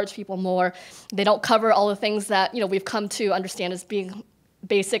or charge people more. They don't cover all the things that we've come to understand as being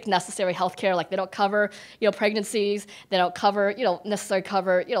basic necessary health care. Like they don't cover, pregnancies. They don't cover, necessarily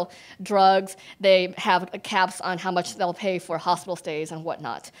cover, drugs. They have caps on how much they'll pay for hospital stays and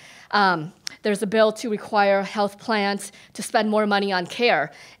whatnot. There's a bill to require health plans to spend more money on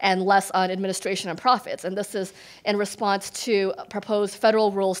care and less on administration and profits. And this is in response to proposed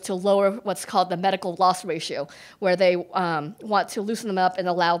federal rules to lower what's called the medical loss ratio, where they want to loosen them up and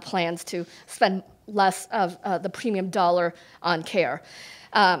allow plans to spend less of the premium dollar on care.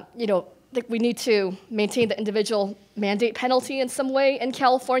 We need to maintain the individual mandate penalty in some way in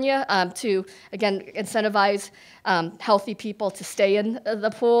California to, again, incentivize healthy people to stay in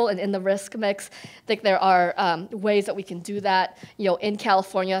the pool and in the risk mix. I think there are ways that we can do that, in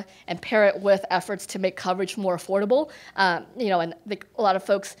California, and pair it with efforts to make coverage more affordable. And I think a lot of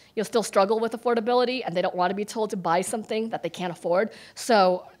folks, still struggle with affordability, and they don't want to be told to buy something that they can't afford.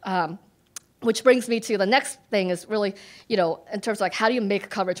 So, which brings me to the next thing is really, in terms of how do you make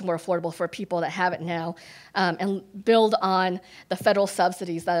coverage more affordable for people that have it now, and build on the federal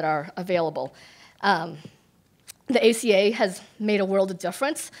subsidies that are available. The ACA has made a world of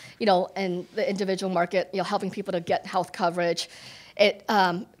difference, in the individual market, helping people to get health coverage. It,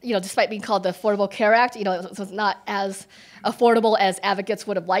 despite being called the Affordable Care Act, it's not as affordable as advocates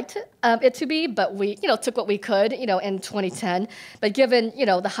would have liked it to be, but we, took what we could, in 2010. But given,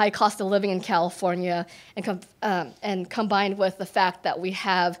 the high cost of living in California and combined with the fact that we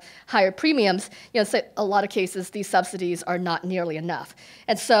have higher premiums, so a lot of cases, these subsidies are not nearly enough.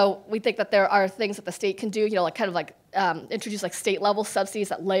 And so we think that there are things that the state can do, introduce state-level subsidies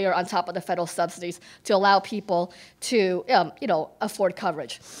that layer on top of the federal subsidies to allow people to, afford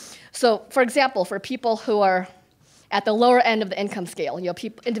coverage. So, for example, for people who are at the lower end of the income scale,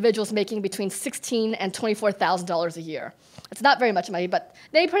 individuals making between $16,000 and $24,000 a year. It's not very much money, but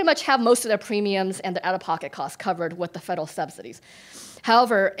they pretty much have most of their premiums and their out-of-pocket costs covered with the federal subsidies.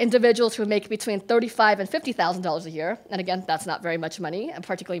 However, individuals who make between $35,000 and $50,000 a year, and again, that's not very much money, and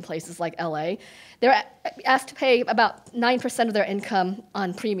particularly in places like LA, they're asked to pay about 9% of their income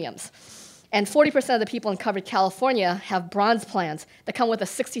on premiums. And 40% of the people in covered California have bronze plans that come with a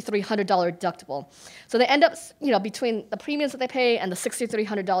 $6,300 deductible. So they end up, between the premiums that they pay and the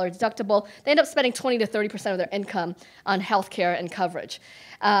 $6,300 deductible, they end up spending 20 to 30% of their income on healthcare and coverage.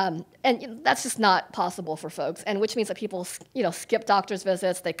 And that's just not possible for folks, and which means that people, skip doctor's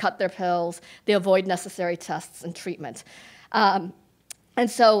visits, they cut their pills, they avoid necessary tests and treatment. And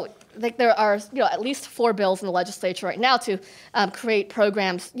so there are at least 4 bills in the legislature right now to create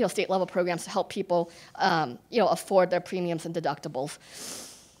programs, state-level programs to help people afford their premiums and deductibles.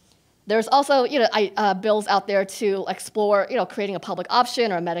 There's also bills out there to explore creating a public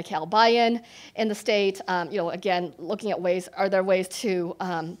option or a Medi-Cal buy-in in the state. Again, looking at ways, are there ways to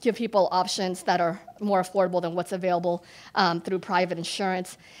give people options that are more affordable than what's available through private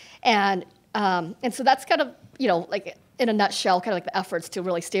insurance, and so that's kind of in a nutshell, kind of like the efforts to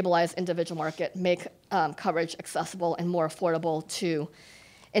really stabilize individual market, make coverage accessible and more affordable to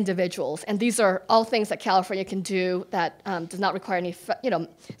individuals. And these are all things that California can do that does not require any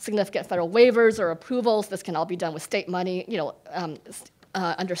significant federal waivers or approvals. This can all be done with state money,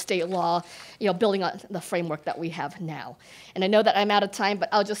 under state law, building on the framework that we have now. And I know that I'm out of time, but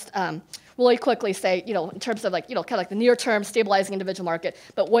I'll just really quickly say, in terms of kind of like the near-term stabilizing individual market,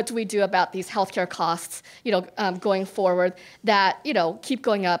 but what do we do about these healthcare costs, going forward that, keep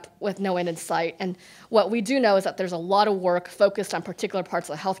going up with no end in sight? And what we do know is that there's a lot of work focused on particular parts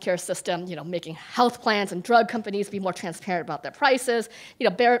of the healthcare system, making health plans and drug companies be more transparent about their prices,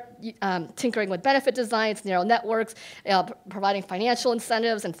 tinkering with benefit designs, narrow networks, providing financial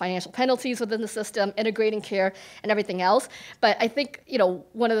incentives and financial penalties within the system, integrating care and everything else. But I think,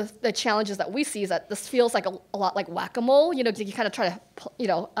 one of the challenges that we see is that this feels like a lot like whack-a-mole. You kind of try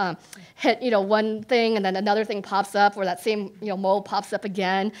to, hit, one thing and then another thing pops up, or that same, mole pops up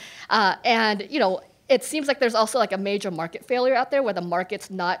again. And it seems like there's also like a major market failure out there where the market's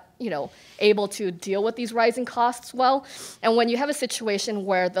not, able to deal with these rising costs well. And when you have a situation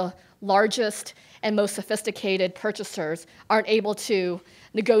where the largest and most sophisticated purchasers aren't able to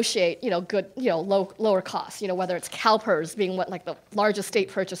negotiate, good, lower costs, whether it's CalPERS being like the largest state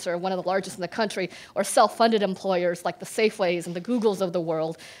purchaser, one of the largest in the country, or self-funded employers like the Safeways and the Googles of the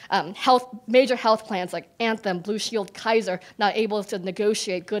world, major health plans like Anthem, Blue Shield, Kaiser, not able to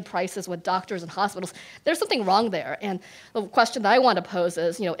negotiate good prices with doctors and hospitals. There's something wrong there. And the question that I want to pose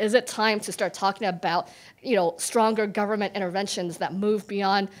is it time to start talking about, stronger government interventions that move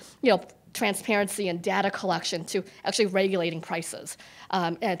beyond, transparency and data collection to actually regulating prices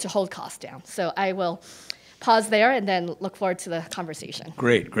and to hold costs down. So I will pause there and then look forward to the conversation.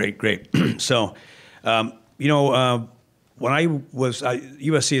 Great. So, when I was,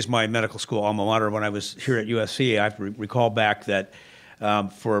 USC is my medical school alma mater. When I was here at USC, I recall back that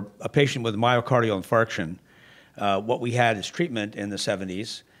for a patient with myocardial infarction, what we had as treatment in the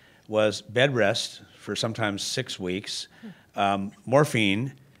 70s was bed rest for sometimes 6 weeks,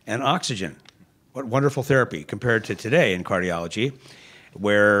 morphine, and oxygen. What wonderful therapy compared to today in cardiology,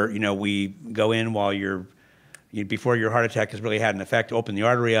 where we go in while before your heart attack has really had an effect, open the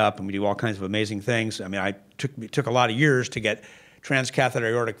artery up, and we do all kinds of amazing things. I mean, it took a lot of years to get transcatheter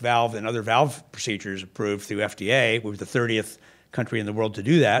aortic valve and other valve procedures approved through FDA. We were the 30th country in the world to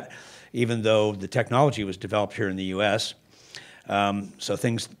do that, even though the technology was developed here in the U.S. So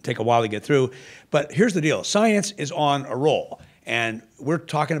things take a while to get through. But here's the deal. Science is on a roll. And we're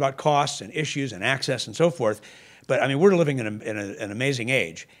talking about costs and issues and access and so forth. But I mean, we're living in an amazing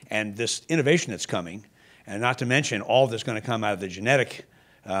age. And this innovation that's coming, and not to mention all that's going to come out of the genetic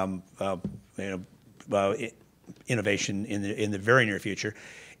innovation in the very near future,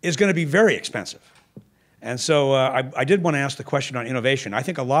 is going to be very expensive. And so I did want to ask the question on innovation. I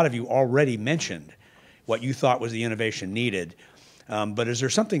think a lot of you already mentioned what you thought was the innovation needed. But is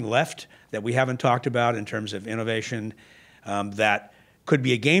there something left that we haven't talked about in terms of innovation that could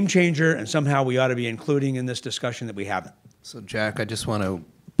be a game changer and somehow we ought to be including in this discussion that we haven't? So, Jack, I just want to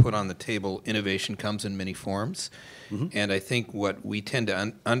put on the table innovation comes in many forms. Mm-hmm. And I think what we tend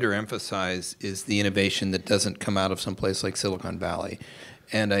to underemphasize is the innovation that doesn't come out of someplace like Silicon Valley.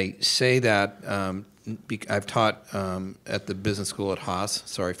 And I say that I've taught at the business school at Haas,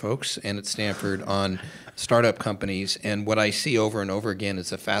 sorry folks, and at Stanford on startup companies. And what I see over and over again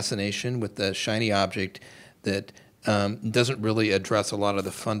is a fascination with the shiny object that doesn't really address a lot of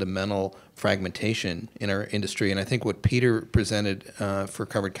the fundamental fragmentation in our industry. And I think what Peter presented for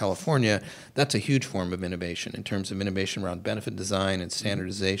Covered California, that's a huge form of innovation in terms of innovation around benefit design and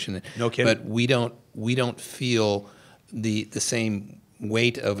standardization. No kidding. But we don't feel the same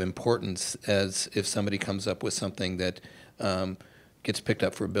weight of importance as if somebody comes up with something that gets picked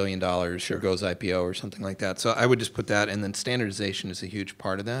up for $1 billion or goes IPO or something like that. So I would just put that, and then standardization is a huge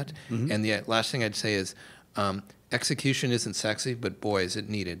part of that. And the last thing I'd say is execution isn't sexy, but boy, is it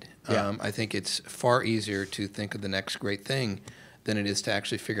needed. I think it's far easier to think of the next great thing than it is to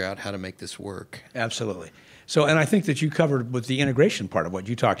actually figure out how to make this work. Absolutely. So, and I think that you covered with the integration part of what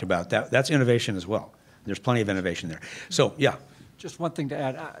you talked about. That's innovation as well. There's plenty of innovation there. So, yeah. Just one thing to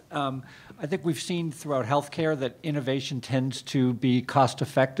add. I think we've seen throughout healthcare that innovation tends to be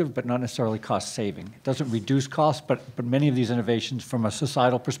cost-effective, but not necessarily cost-saving. It doesn't reduce costs, but many of these innovations, from a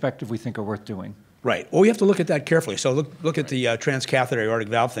societal perspective, we think are worth doing. Right. Well, we have to look at that carefully. So look at the transcatheter aortic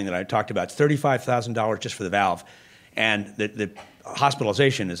valve thing that I talked about. It's $35,000 just for the valve, and the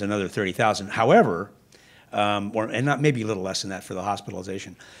hospitalization is another $30,000. However, and not maybe a little less than that for the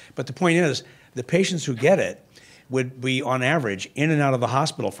hospitalization. But the point is, the patients who get it would be, on average, in and out of the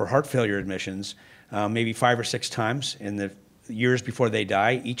hospital for heart failure admissions maybe 5 or 6 times in the years before they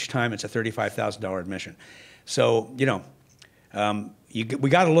die. Each time it's a $35,000 admission. So, you know, we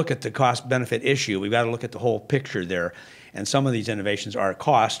got to look at the cost-benefit issue. We've got to look at the whole picture there. And some of these innovations are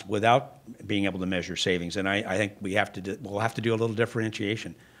cost without being able to measure savings. And I think we'll have to do a little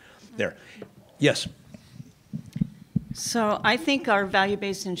differentiation there. Yes? So I think our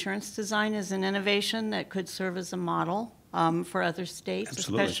value-based insurance design is an innovation that could serve as a model for other states,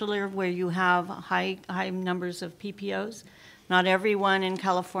 Absolutely. especially where you have high numbers of PPOs. Not everyone in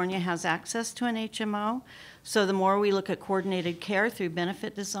California has access to an HMO. So the more we look at coordinated care through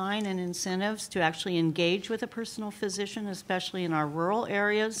benefit design and incentives to actually engage with a personal physician, especially in our rural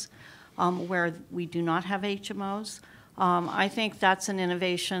areas where we do not have HMOs, I think that's an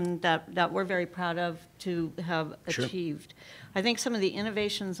innovation that we're very proud of to have achieved. I think some of the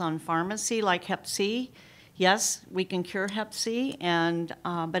innovations on pharmacy, like Hep C, yes, we can cure Hep C,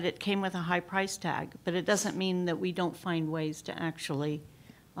 but it came with a high price tag. But it doesn't mean that we don't find ways to actually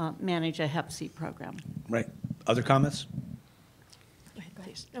manage a Hep C program. Right. Other comments? Go ahead,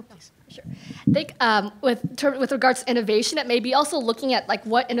 please. No, please. Sure. I think with regards to innovation, it may be also looking at like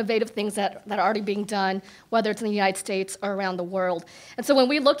what innovative things that are already being done, whether it's in the United States or around the world. And so when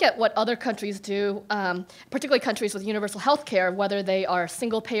we look at what other countries do, particularly countries with universal health care, whether they are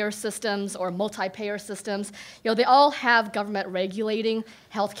single-payer systems or multi-payer systems, you know, they all have government regulating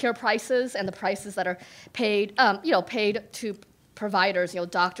healthcare prices and the prices that are paid, paid to providers,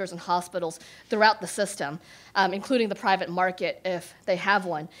 doctors and hospitals throughout the system, including the private market if they have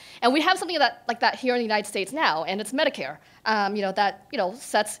one. And we have something like that here in the United States now, and it's Medicare.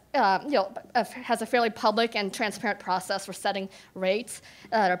 Sets, has a fairly public and transparent process for setting rates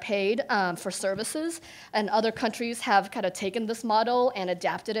that are paid for services. And other countries have kind of taken this model and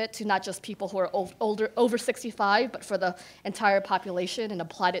adapted it to not just people who are over 65, but for the entire population, and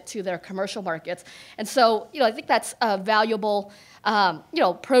applied it to their commercial markets. And so, I think that's a valuable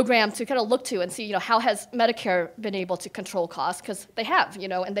program to kind of look to and see, how has Medicare been able to control costs? Because they have,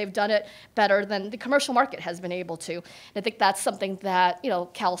 and they've done it better than the commercial market has been able to. And I think that's something that,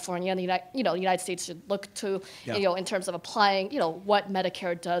 California and the United States should look to, in terms of applying, what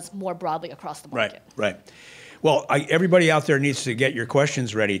Medicare does more broadly across the market. Right. Well, everybody out there needs to get your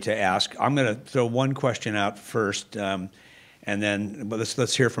questions ready to ask. I'm going to throw one question out first, and then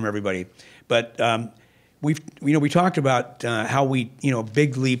let's hear from everybody. But we talked about how we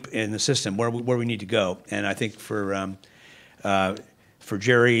big leap in the system where we need to go, and I think for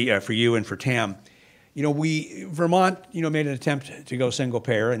Jerry, for you, and for Tam, Vermont made an attempt to go single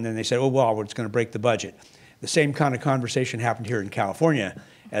payer, and then they said, oh well, it's going to break the budget. The same kind of conversation happened here in California,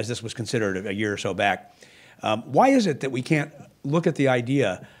 as this was considered a year or so back. Why is it that we can't look at the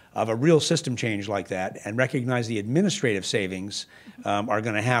idea of a real system change like that and recognize the administrative savings are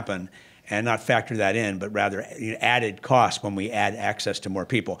going to happen, and not factor that in, but rather added cost when we add access to more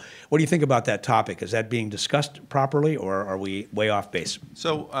people? What do you think about that topic? Is that being discussed properly, or are we way off base?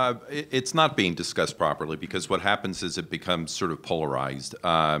 So it's not being discussed properly, because what happens is it becomes sort of polarized.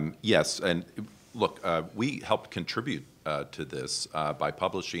 Yes, and look, we helped contribute to this by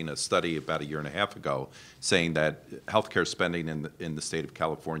publishing a study about a year and a half ago saying that healthcare spending in the state of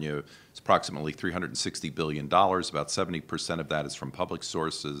California is approximately $360 billion. About 70% of that is from public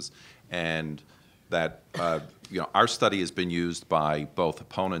sources, and that our study has been used by both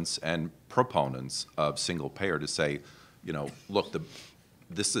opponents and proponents of single payer to say, look,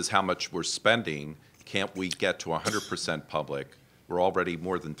 this is how much we're spending. Can't we get to 100% public? We're already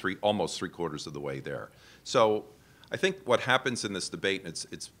more than almost three-quarters of the way there. So I think what happens in this debate, and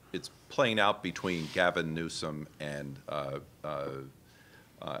it's playing out between Gavin Newsom and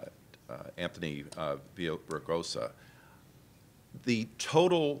Anthony Villaraigosa. The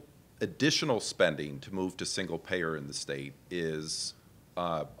total additional spending to move to single payer in the state is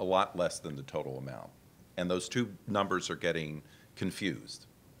a lot less than the total amount. And those two numbers are getting confused.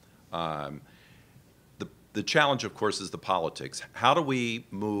 The challenge, of course, is the politics. How do we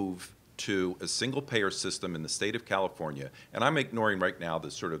move to a single payer system in the state of California? And I'm ignoring right now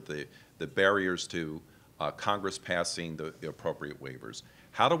the sort of the barriers to Congress passing the appropriate waivers.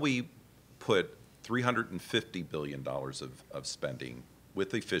 How do we put $350 billion of spending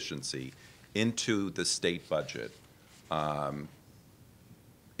with efficiency into the state budget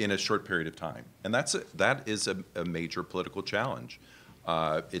in a short period of time? And that is a major political challenge.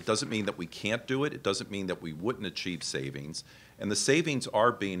 It doesn't mean that we can't do it. It doesn't mean that we wouldn't achieve savings. And the savings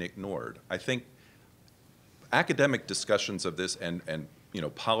are being ignored. I think academic discussions of this and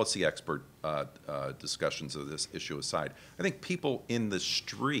policy expert discussions of this issue aside, I think people in the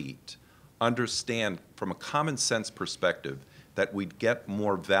street understand from a common sense perspective that we'd get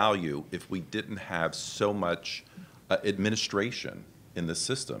more value if we didn't have so much administration in the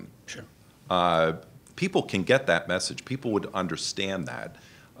system. Sure. People can get that message. People would understand that.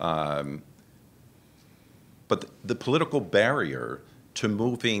 But the political barrier to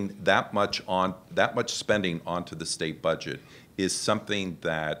moving that much spending onto the state budget is something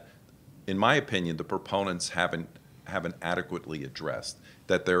that, in my opinion, the proponents haven't adequately addressed.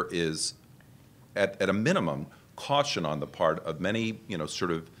 That there is, at a minimum, caution on the part of many,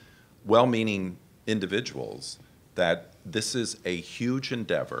 sort of well-meaning individuals that this is a huge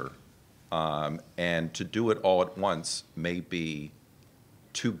endeavor, and to do it all at once may be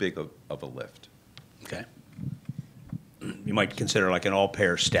too big of a lift. Okay. You might consider like an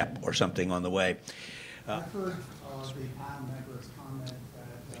all-payer step or something on the way. I've heard the panel members comment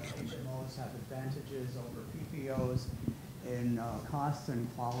that HMOs have advantages over PPOs in cost and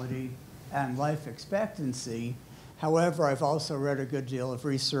quality and life expectancy. However, I've also read a good deal of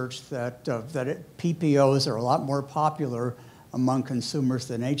research that PPOs are a lot more popular among consumers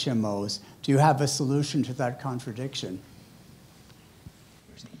than HMOs. Do you have a solution to that contradiction?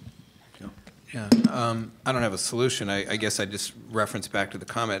 Yeah, I don't have a solution. I guess I just reference back to the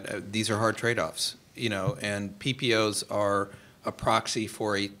comment. These are hard trade-offs, and PPOs are a proxy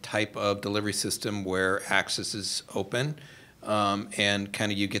for a type of delivery system where access is open, and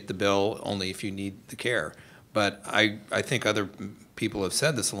kind of you get the bill only if you need the care. But I think other people have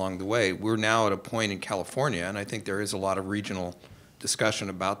said this along the way. We're now at a point in California, and I think there is a lot of regional discussion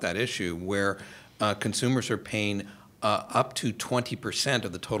about that issue, where consumers are paying up to 20%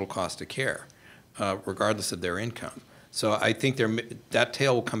 of the total cost of care, regardless of their income. So I think that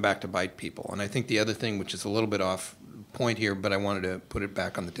tail will come back to bite people. And I think the other thing, which is a little bit off point here, but I wanted to put it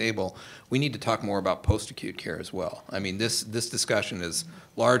back on the table, we need to talk more about post-acute care as well. I mean, this discussion is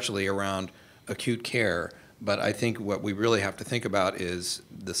largely around acute care, but I think what we really have to think about is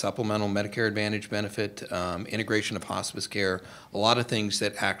the supplemental Medicare Advantage benefit, integration of hospice care, a lot of things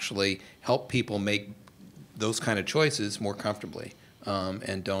that actually help people make those kind of choices more comfortably,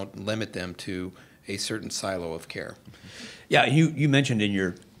 and don't limit them to a certain silo of care. Yeah, you mentioned in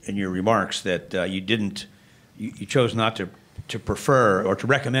your remarks that you chose not to prefer or to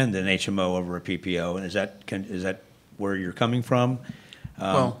recommend an HMO over a PPO, and is that where you're coming from?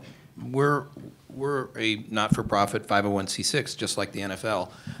 Well, we're a not-for-profit 501c6, just like the NFL,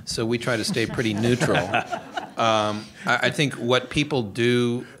 so we try to stay pretty neutral. I think what people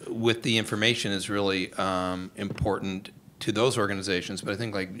do with the information is really important to those organizations, but I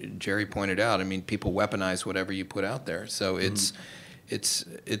think, like Jerry pointed out, I mean, people weaponize whatever you put out there. So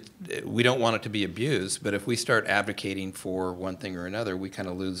we don't want it to be abused, but if we start advocating for one thing or another, we kind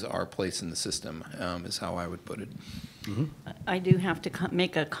of lose our place in the system, is how I would put it. Mm-hmm. I do have to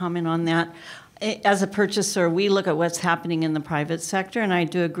make a comment on that. As a purchaser, we look at what's happening in the private sector, and I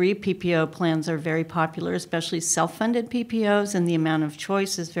do agree PPO plans are very popular, especially self-funded PPOs, and the amount of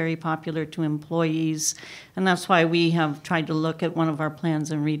choice is very popular to employees, and that's why we have tried to look at one of our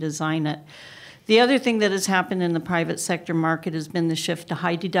plans and redesign it. The other thing that has happened in the private sector market has been the shift to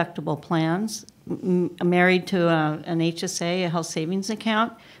high deductible plans, married to an HSA, a health savings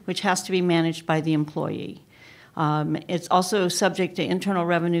account, which has to be managed by the employee. It's also subject to Internal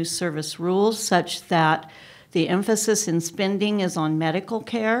Revenue Service rules, such that the emphasis in spending is on medical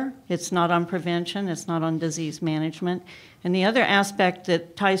care. It's not on prevention. It's not on disease management. And the other aspect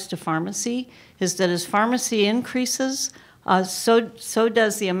that ties to pharmacy is that as pharmacy increases, so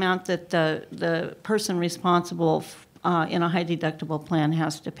does the amount that the person responsible in a high deductible plan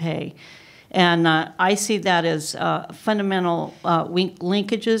has to pay. And I see that as fundamental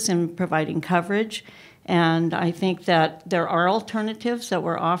linkages in providing coverage. And I think that there are alternatives that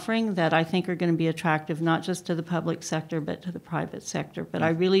we're offering that I think are going to be attractive not just to the public sector but to the private sector. But I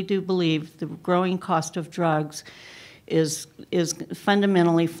really do believe the growing cost of drugs is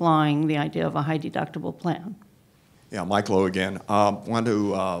fundamentally flying the idea of a high deductible plan. Yeah, Mike Lowe again.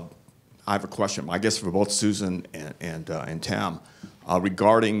 I have a question, I guess, for both Susan and Tam,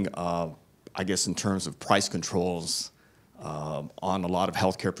 regarding, I guess, in terms of price controls on a lot of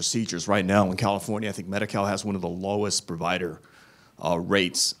healthcare procedures. Right now in California, I think Medi-Cal has one of the lowest provider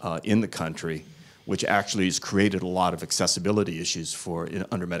rates in the country, which actually has created a lot of accessibility issues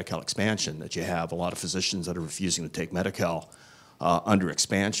under Medi-Cal expansion, that you have a lot of physicians that are refusing to take Medi-Cal under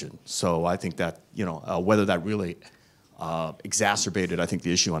expansion. So I think that, whether that really exacerbated, I think,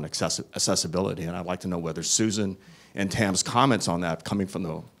 the issue on accessibility. And I'd like to know whether Susan and Tam's comments on that, coming from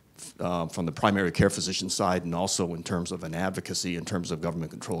the primary care physician side, and also in terms of an advocacy in terms of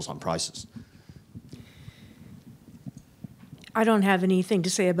government controls on prices. I don't have anything to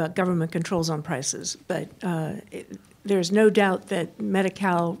say about government controls on prices, but there's no doubt that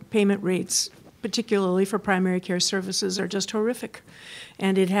Medi-Cal payment rates, particularly for primary care services, are just horrific.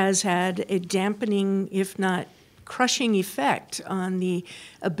 And it has had a dampening, if not crushing effect on the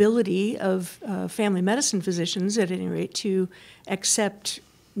ability of family medicine physicians, at any rate, to accept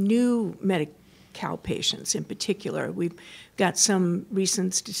new Medi-Cal patients in particular. We've got some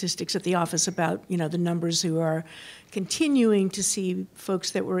recent statistics at the office about, the numbers who are continuing to see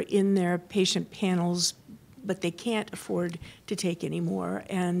folks that were in their patient panels, but they can't afford to take anymore,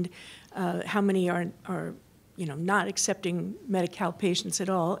 and how many are not accepting Medi-Cal patients at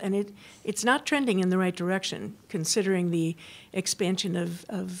all. And it's not trending in the right direction, considering the expansion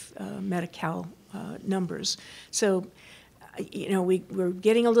of Medi-Cal numbers. So, we're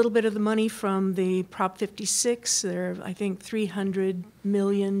getting a little bit of the money from the Prop 56. There are, I think, $300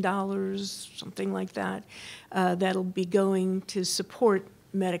 million, something like that, that'll be going to support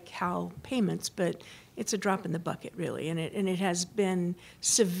Medi-Cal payments, but it's a drop in the bucket, really, and it has been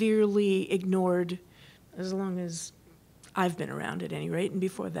severely ignored as long as I've been around, at any rate, and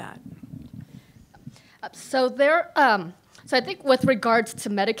before that. So I think with regards to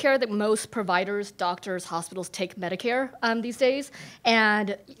Medicare, that most providers, doctors, hospitals take Medicare these days,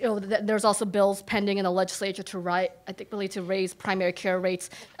 and there's also bills pending in the legislature to raise primary care rates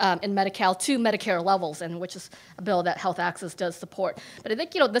in Medi-Cal to Medicare levels, and which is a bill that Health Access does support. But I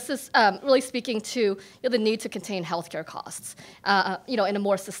think this is really speaking to the need to contain healthcare costs, in a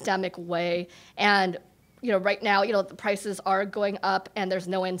more systemic way. And right now, the prices are going up and there's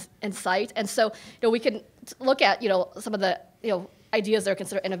no end in sight. And so, we can look at, some of the, ideas that are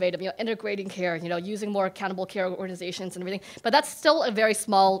considered innovative, integrating care, using more accountable care organizations and everything. But that's still a very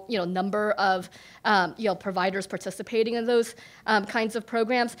small, number of, providers participating in those kinds of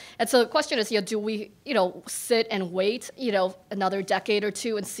programs. And so the question is, do we, sit and wait, another decade or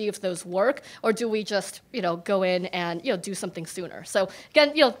two and see if those work, or do we just, go in and, do something sooner? So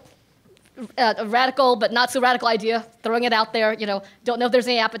again, a radical but not so radical idea, throwing it out there, don't know if there's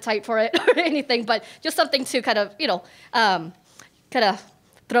any appetite for it or anything, but just something to kind of,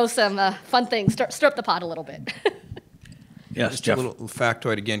 throw some fun things, stir up the pot a little bit. Yes, Just Jeff. a little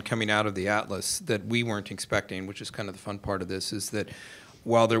factoid again coming out of the Atlas that we weren't expecting, which is kind of the fun part of this, is that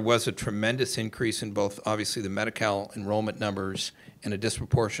while there was a tremendous increase in both, obviously, the Medi-Cal enrollment numbers and a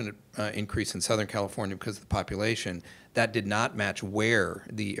disproportionate increase in Southern California because of the population, that did not match where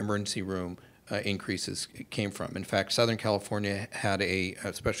the emergency room increases came from. In fact, Southern California had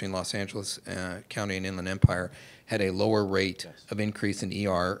especially in Los Angeles County and Inland Empire, had a lower rate of increase in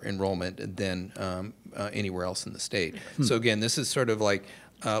ER enrollment than anywhere else in the state. So again, this is sort of like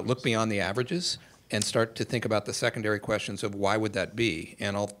look beyond the averages and start to think about the secondary questions of why would that be?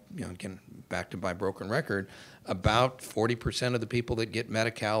 And I'll, again, back to my broken record, about 40% of the people that get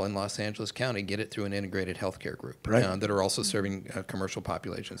Medi-Cal in Los Angeles County get it through an integrated healthcare group that are also serving commercial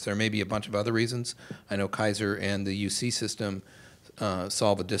populations. There may be a bunch of other reasons. I know Kaiser and the UC system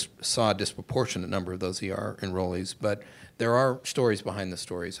saw a disproportionate number of those ER enrollees, but there are stories behind the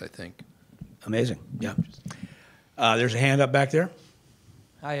stories, I think. Amazing. Yeah. There's a hand up back there.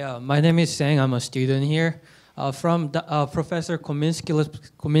 Hi, my name is Sang. I'm a student here. From Professor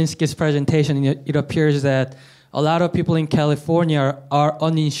Kominski's presentation, it appears that a lot of people in California are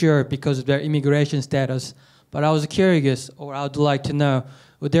uninsured because of their immigration status. But I was curious, or I would like to know,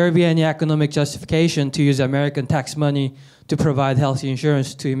 would there be any economic justification to use American tax money to provide health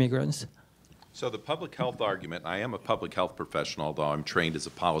insurance to immigrants? So the public health argument, I am a public health professional, although I'm trained as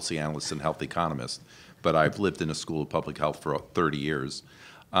a policy analyst and health economist, but I've lived in a school of public health for 30 years,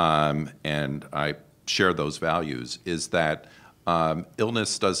 and I share those values, is that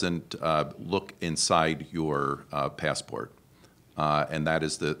Illness doesn't look inside your passport. And that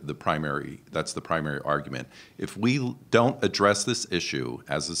is the primary argument. If we don't address this issue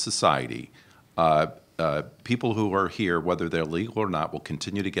as a society, people who are here, whether they're legal or not, will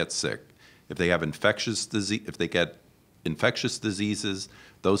continue to get sick. If they have if they get infectious diseases,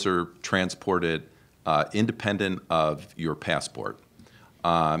 those are transported independent of your passport.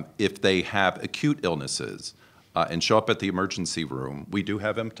 If they have acute illnesses and show up at the emergency room, we do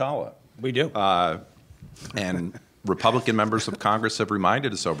have EMTALA. We do. And Republican members of Congress have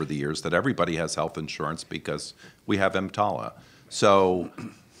reminded us over the years that everybody has health insurance because we have EMTALA. So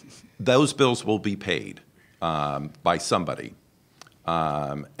those bills will be paid by somebody.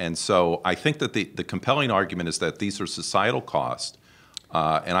 And so I think that the compelling argument is that these are societal costs.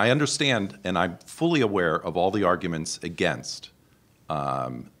 And I understand and I'm fully aware of all the arguments against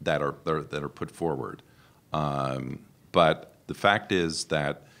that are put forward. But the fact is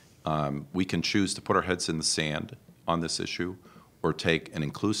that we can choose to put our heads in the sand on this issue or take an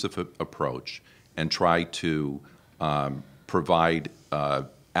inclusive approach and try to provide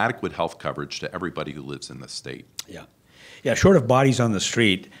adequate health coverage to everybody who lives in the state. Yeah. Yeah, short of bodies on the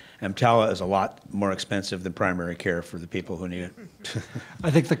street, EMTALA is a lot more expensive than primary care for the people who need it.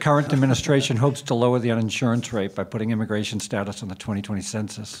 I think the current administration hopes to lower the uninsurance rate by putting immigration status on the 2020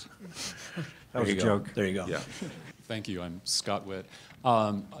 census. That was a joke. There you go. Yeah. Thank you. I'm Scott Witt.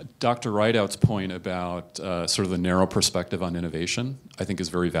 Dr. Rideout's point about sort of the narrow perspective on innovation, I think is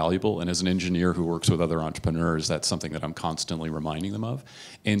very valuable. And as an engineer who works with other entrepreneurs, that's something that I'm constantly reminding them of.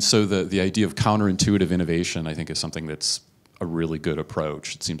 And so the idea of counterintuitive innovation, I think, is something that's a really good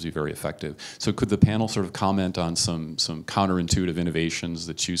approach. It seems to be very effective. So could the panel sort of comment on some counterintuitive innovations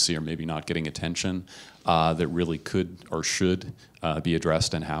that you see are maybe not getting attention that really could or should be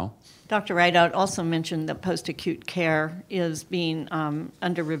addressed, and how? Dr. Rideout also mentioned that post-acute care is being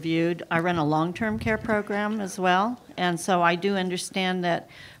under-reviewed. I run a long-term care program as well, and so I do understand that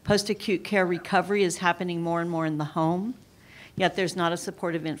post-acute care recovery is happening more and more in the home, yet there's not a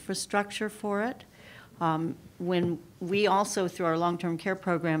supportive infrastructure for it. When we also, through our long-term care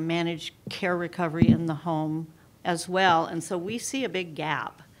program, manage care recovery in the home as well, and so we see a big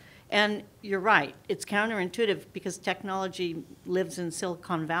gap. And you're right, it's counterintuitive because technology lives in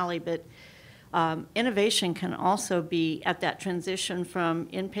Silicon Valley, but innovation can also be at that transition from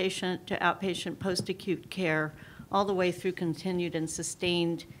inpatient to outpatient post-acute care all the way through continued and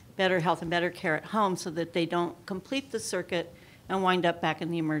sustained better health and better care at home so that they don't complete the circuit and wind up back in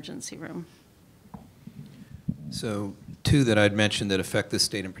the emergency room. So two that I'd mentioned that affect this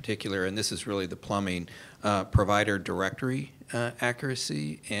state in particular, and this is really the plumbing, provider directory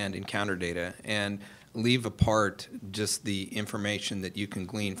accuracy and encounter data, and leave apart just the information that you can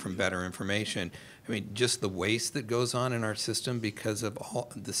glean from better information. I mean, just the waste that goes on in our system because of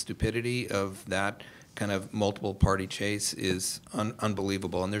all the stupidity of that kind of multiple party chase is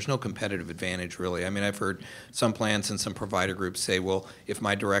unbelievable, and there's no competitive advantage really. I mean, I've heard some plans and some provider groups say, well, if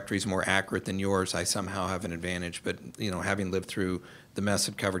my directory is more accurate than yours, I somehow have an advantage. But you know, having lived through the mess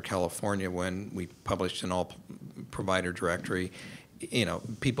that covered California when we published an all provider directory, you know,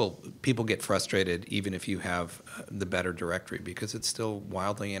 people get frustrated even if you have the better directory because it's still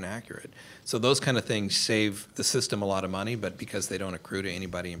wildly inaccurate. So those kind of things save the system a lot of money, but because they don't accrue to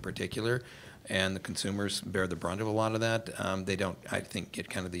anybody in particular, and the consumers bear the brunt of a lot of that, they don't, I think, get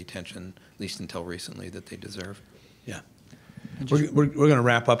kind of the attention, at least until recently, that they deserve. Yeah. We're going to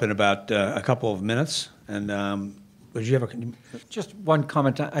wrap up in about a couple of minutes. And would you have Just one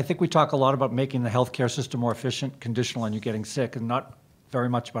comment. I think we talk a lot about making the healthcare system more efficient, conditional on you getting sick, and not very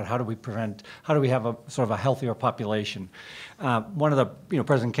much about how do we have a sort of a healthier population. One of the,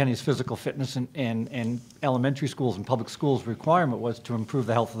 President Kennedy's physical fitness in elementary schools and public schools requirement was to improve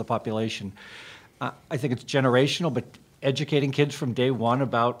the health of the population. I think it's generational, but educating kids from day one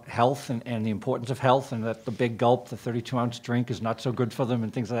about health and the importance of health, and that the big gulp, the 32-ounce drink is not so good for them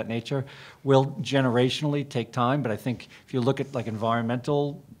and things of that nature will generationally take time. But I think if you look at like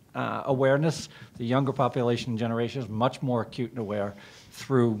environmental awareness, the younger population generation is much more acute and aware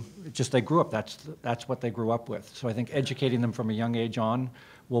through just they grew up. That's what they grew up with. So I think educating them from a young age on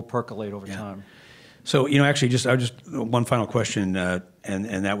will percolate over time. So actually, just one final question,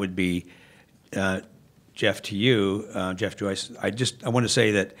 and that would be, Jeff, to you, Jeff Joyce. I want to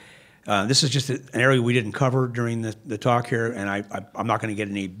say that this is just an area we didn't cover during the talk here, and I'm not going to get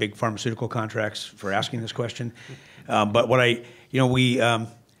any big pharmaceutical contracts for asking this question. But what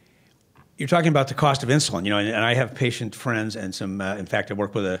you're talking about the cost of insulin, and I have patient friends and some. In fact, I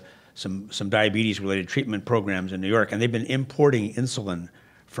work with some diabetes-related treatment programs in New York, and they've been importing insulin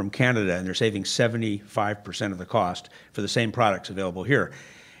from Canada, and they're saving 75% of the cost for the same products available here.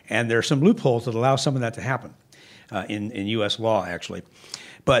 And there are some loopholes that allow some of that to happen in U.S. law, actually.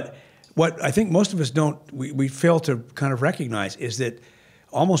 But what I think most of us we fail to kind of recognize is that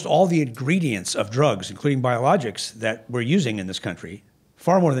almost all the ingredients of drugs, including biologics, that we're using in this country,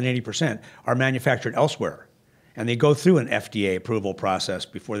 far more than 80%, are manufactured elsewhere. And they go through an FDA approval process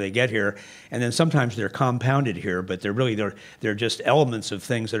before they get here, and then sometimes they're compounded here, but they're just elements of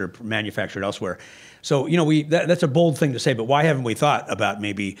things that are manufactured elsewhere. So, you know, that's a bold thing to say, but why haven't we thought about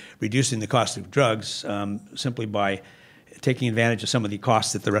maybe reducing the cost of drugs simply by taking advantage of some of the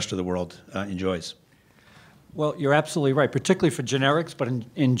costs that the rest of the world enjoys? Well, you're absolutely right, particularly for generics, but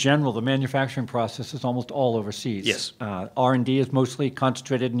in general, the manufacturing process is almost all overseas. Yes. R&D is mostly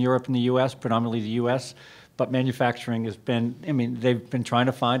concentrated in Europe and the U.S., predominantly the U.S., but manufacturing has been, I mean, they've been trying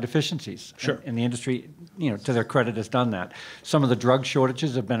to find efficiencies. Sure. And the industry, you know, to their credit, has done that. Some of the drug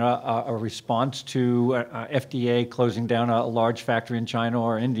shortages have been a response to FDA closing down a large factory in China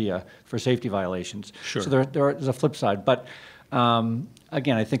or India for safety violations. Sure. So there's a flip side. But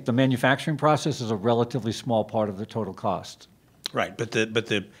again, I think the manufacturing process is a relatively small part of the total cost. Right, but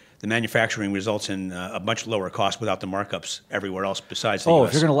the manufacturing results in a much lower cost without the markups everywhere else besides the U.S.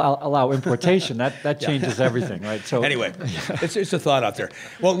 If you're going to allow importation, that changes everything, right? So anyway, it's a thought out there.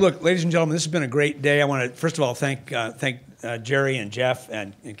 Well, look, ladies and gentlemen, this has been a great day. I want to first of all thank Jerry and Jeff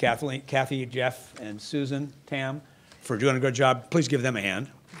and Kathleen, Kathy, Jeff and Susan, Tam, for doing a good job. Please give them a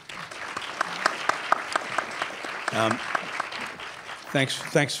hand.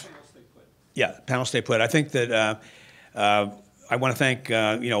 Thanks. Yeah, panel stay put. I think that I want to thank,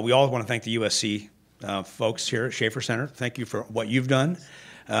 we all want to thank the USC folks here at Schaeffer Center. Thank you for what you've done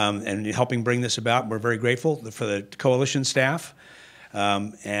and helping bring this about. We're very grateful for the coalition staff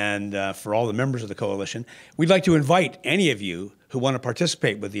and for all the members of the coalition. We'd like to invite any of you who want to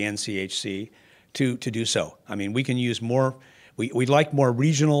participate with the NCHC to do so. I mean, we can use more. We'd like more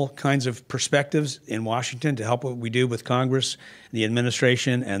regional kinds of perspectives in Washington to help what we do with Congress, the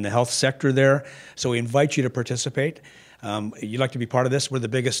administration, and the health sector there. So we invite you to participate. You'd like to be part of this. We're the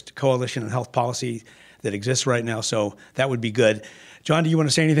biggest coalition in health policy that exists right now, so that would be good. John, do you want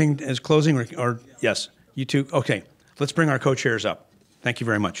to say anything as closing? Or yes, you too? Okay, let's bring our co-chairs up. Thank you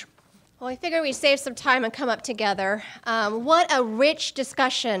very much. Well, I figured we'd save some time and come up together. What a rich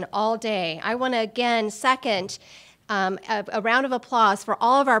discussion all day. I want to again second a round of applause for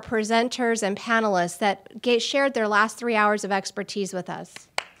all of our presenters and panelists that shared their last 3 hours of expertise with us.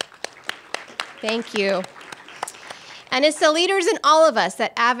 Thank you. And it's the leaders in all of us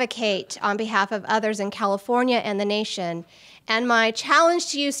that advocate on behalf of others in California and the nation. And my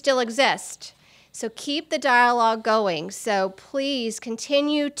challenge to you still exists. So keep the dialogue going. So please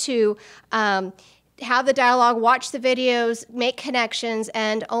continue to have the dialogue, watch the videos, make connections,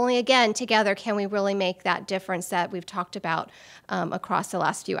 and only again together can we really make that difference that we've talked about across the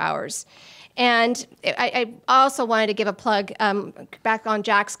last few hours. And I also wanted to give a plug back on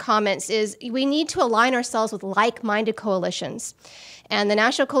Jack's comments is we need to align ourselves with like-minded coalitions. And the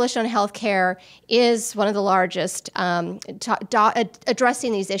National Coalition on Healthcare is one of the largest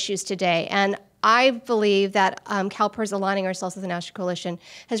addressing these issues today. And I believe that CalPERS aligning ourselves with the National Coalition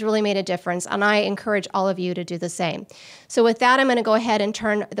has really made a difference, and I encourage all of you to do the same. So with that, I'm going to go ahead and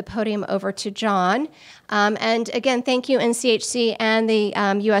turn the podium over to John. And again, thank you, NCHC and the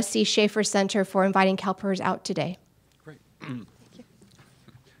USC Schaeffer Center for inviting CalPERS out today. Great.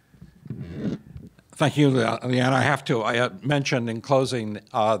 Thank you, Leanne. I had mentioned in closing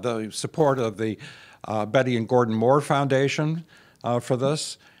the support of the Betty and Gordon Moore Foundation for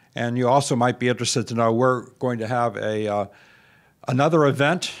this. And you also might be interested to know we're going to have another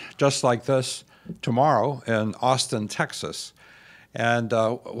event just like this tomorrow in Austin, Texas. And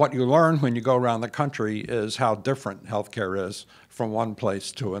what you learn when you go around the country is how different healthcare is from one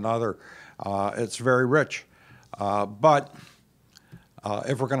place to another. It's very rich. But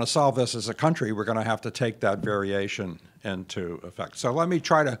if we're going to solve this as a country, we're going to have to take that variation into effect. So let me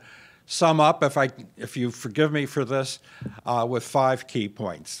try to sum up, if you forgive me for this, with 5 key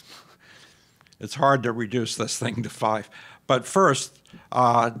points. It's hard to reduce this thing to 5. But first,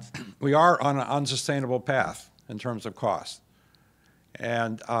 we are on an unsustainable path in terms of cost.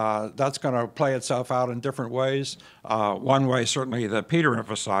 And that's going to play itself out in different ways. One way, certainly, that Peter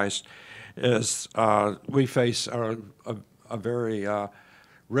emphasized is we face a very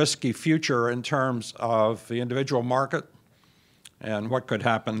risky future in terms of the individual market and what could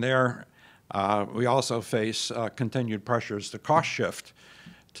happen there. We also face continued pressures to cost shift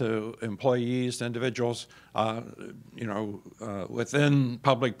to employees, individuals, within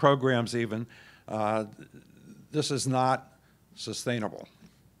public programs even. This is not sustainable.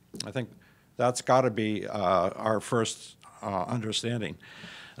 I think that's got to be our first understanding.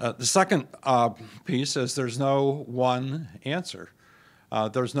 The second piece is there's no one answer.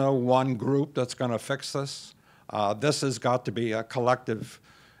 There's no one group that's going to fix this. This has got to be a collective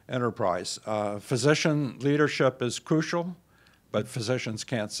enterprise. Physician leadership is crucial, but physicians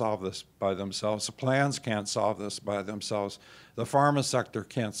can't solve this by themselves. The plans can't solve this by themselves. The pharma sector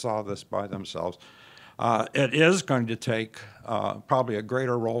can't solve this by themselves. It is going to take probably a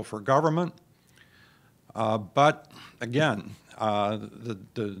greater role for government, but again,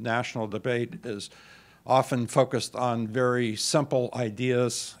 the national debate is often focused on very simple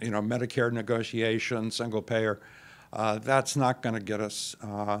ideas, Medicare negotiation, single payer. That's not going to get us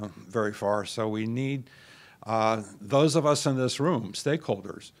very far. So we need those of us in this room,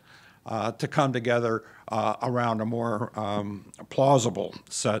 stakeholders, to come together around a more plausible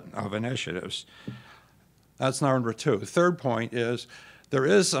set of initiatives. That's number two. Third point is there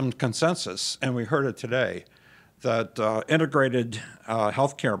is some consensus, and we heard it today, that integrated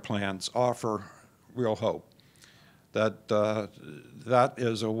healthcare plans offer real hope. That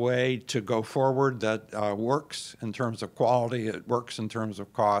is a way to go forward that works in terms of quality, it works in terms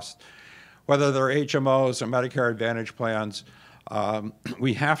of cost. Whether they're HMOs or Medicare Advantage plans,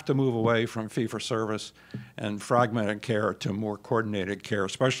 we have to move away from fee-for-service and fragmented care to more coordinated care,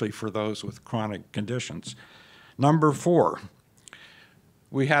 especially for those with chronic conditions. Number four,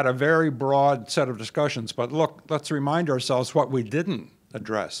 we had a very broad set of discussions, but look, let's remind ourselves what we didn't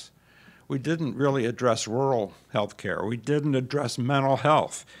address. We didn't really address rural health care. We didn't address mental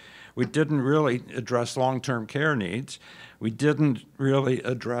health. We didn't really address long-term care needs. We didn't really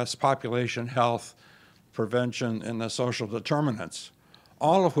address population health, prevention, and the social determinants,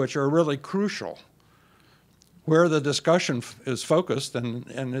 all of which are really crucial. Where the discussion is focused, and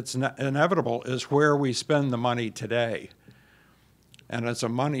it's inevitable, is where we spend the money today. And it's a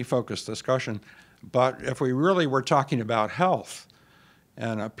money-focused discussion. But if we really were talking about health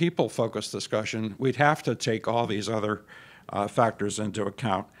and a people-focused discussion, we'd have to take all these other factors into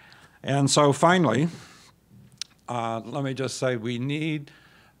account. And so finally, let me just say we need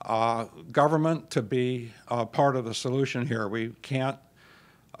government to be part of the solution here. We can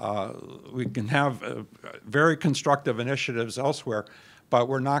have very constructive initiatives elsewhere, but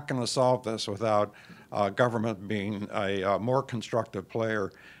we're not going to solve this without government being a more constructive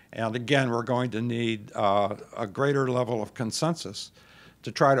player. And again, we're going to need a greater level of consensus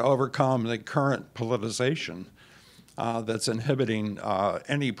to try to overcome the current politicization that's inhibiting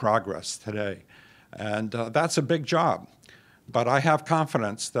any progress today. And that's a big job. But I have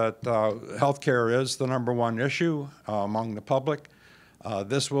confidence that healthcare is the #1 issue among the public.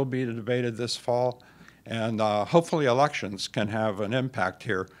 This will be debated this fall, and hopefully elections can have an impact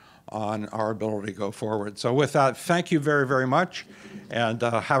here on our ability to go forward. So with that, thank you very, very much, and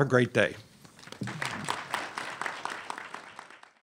have a great day.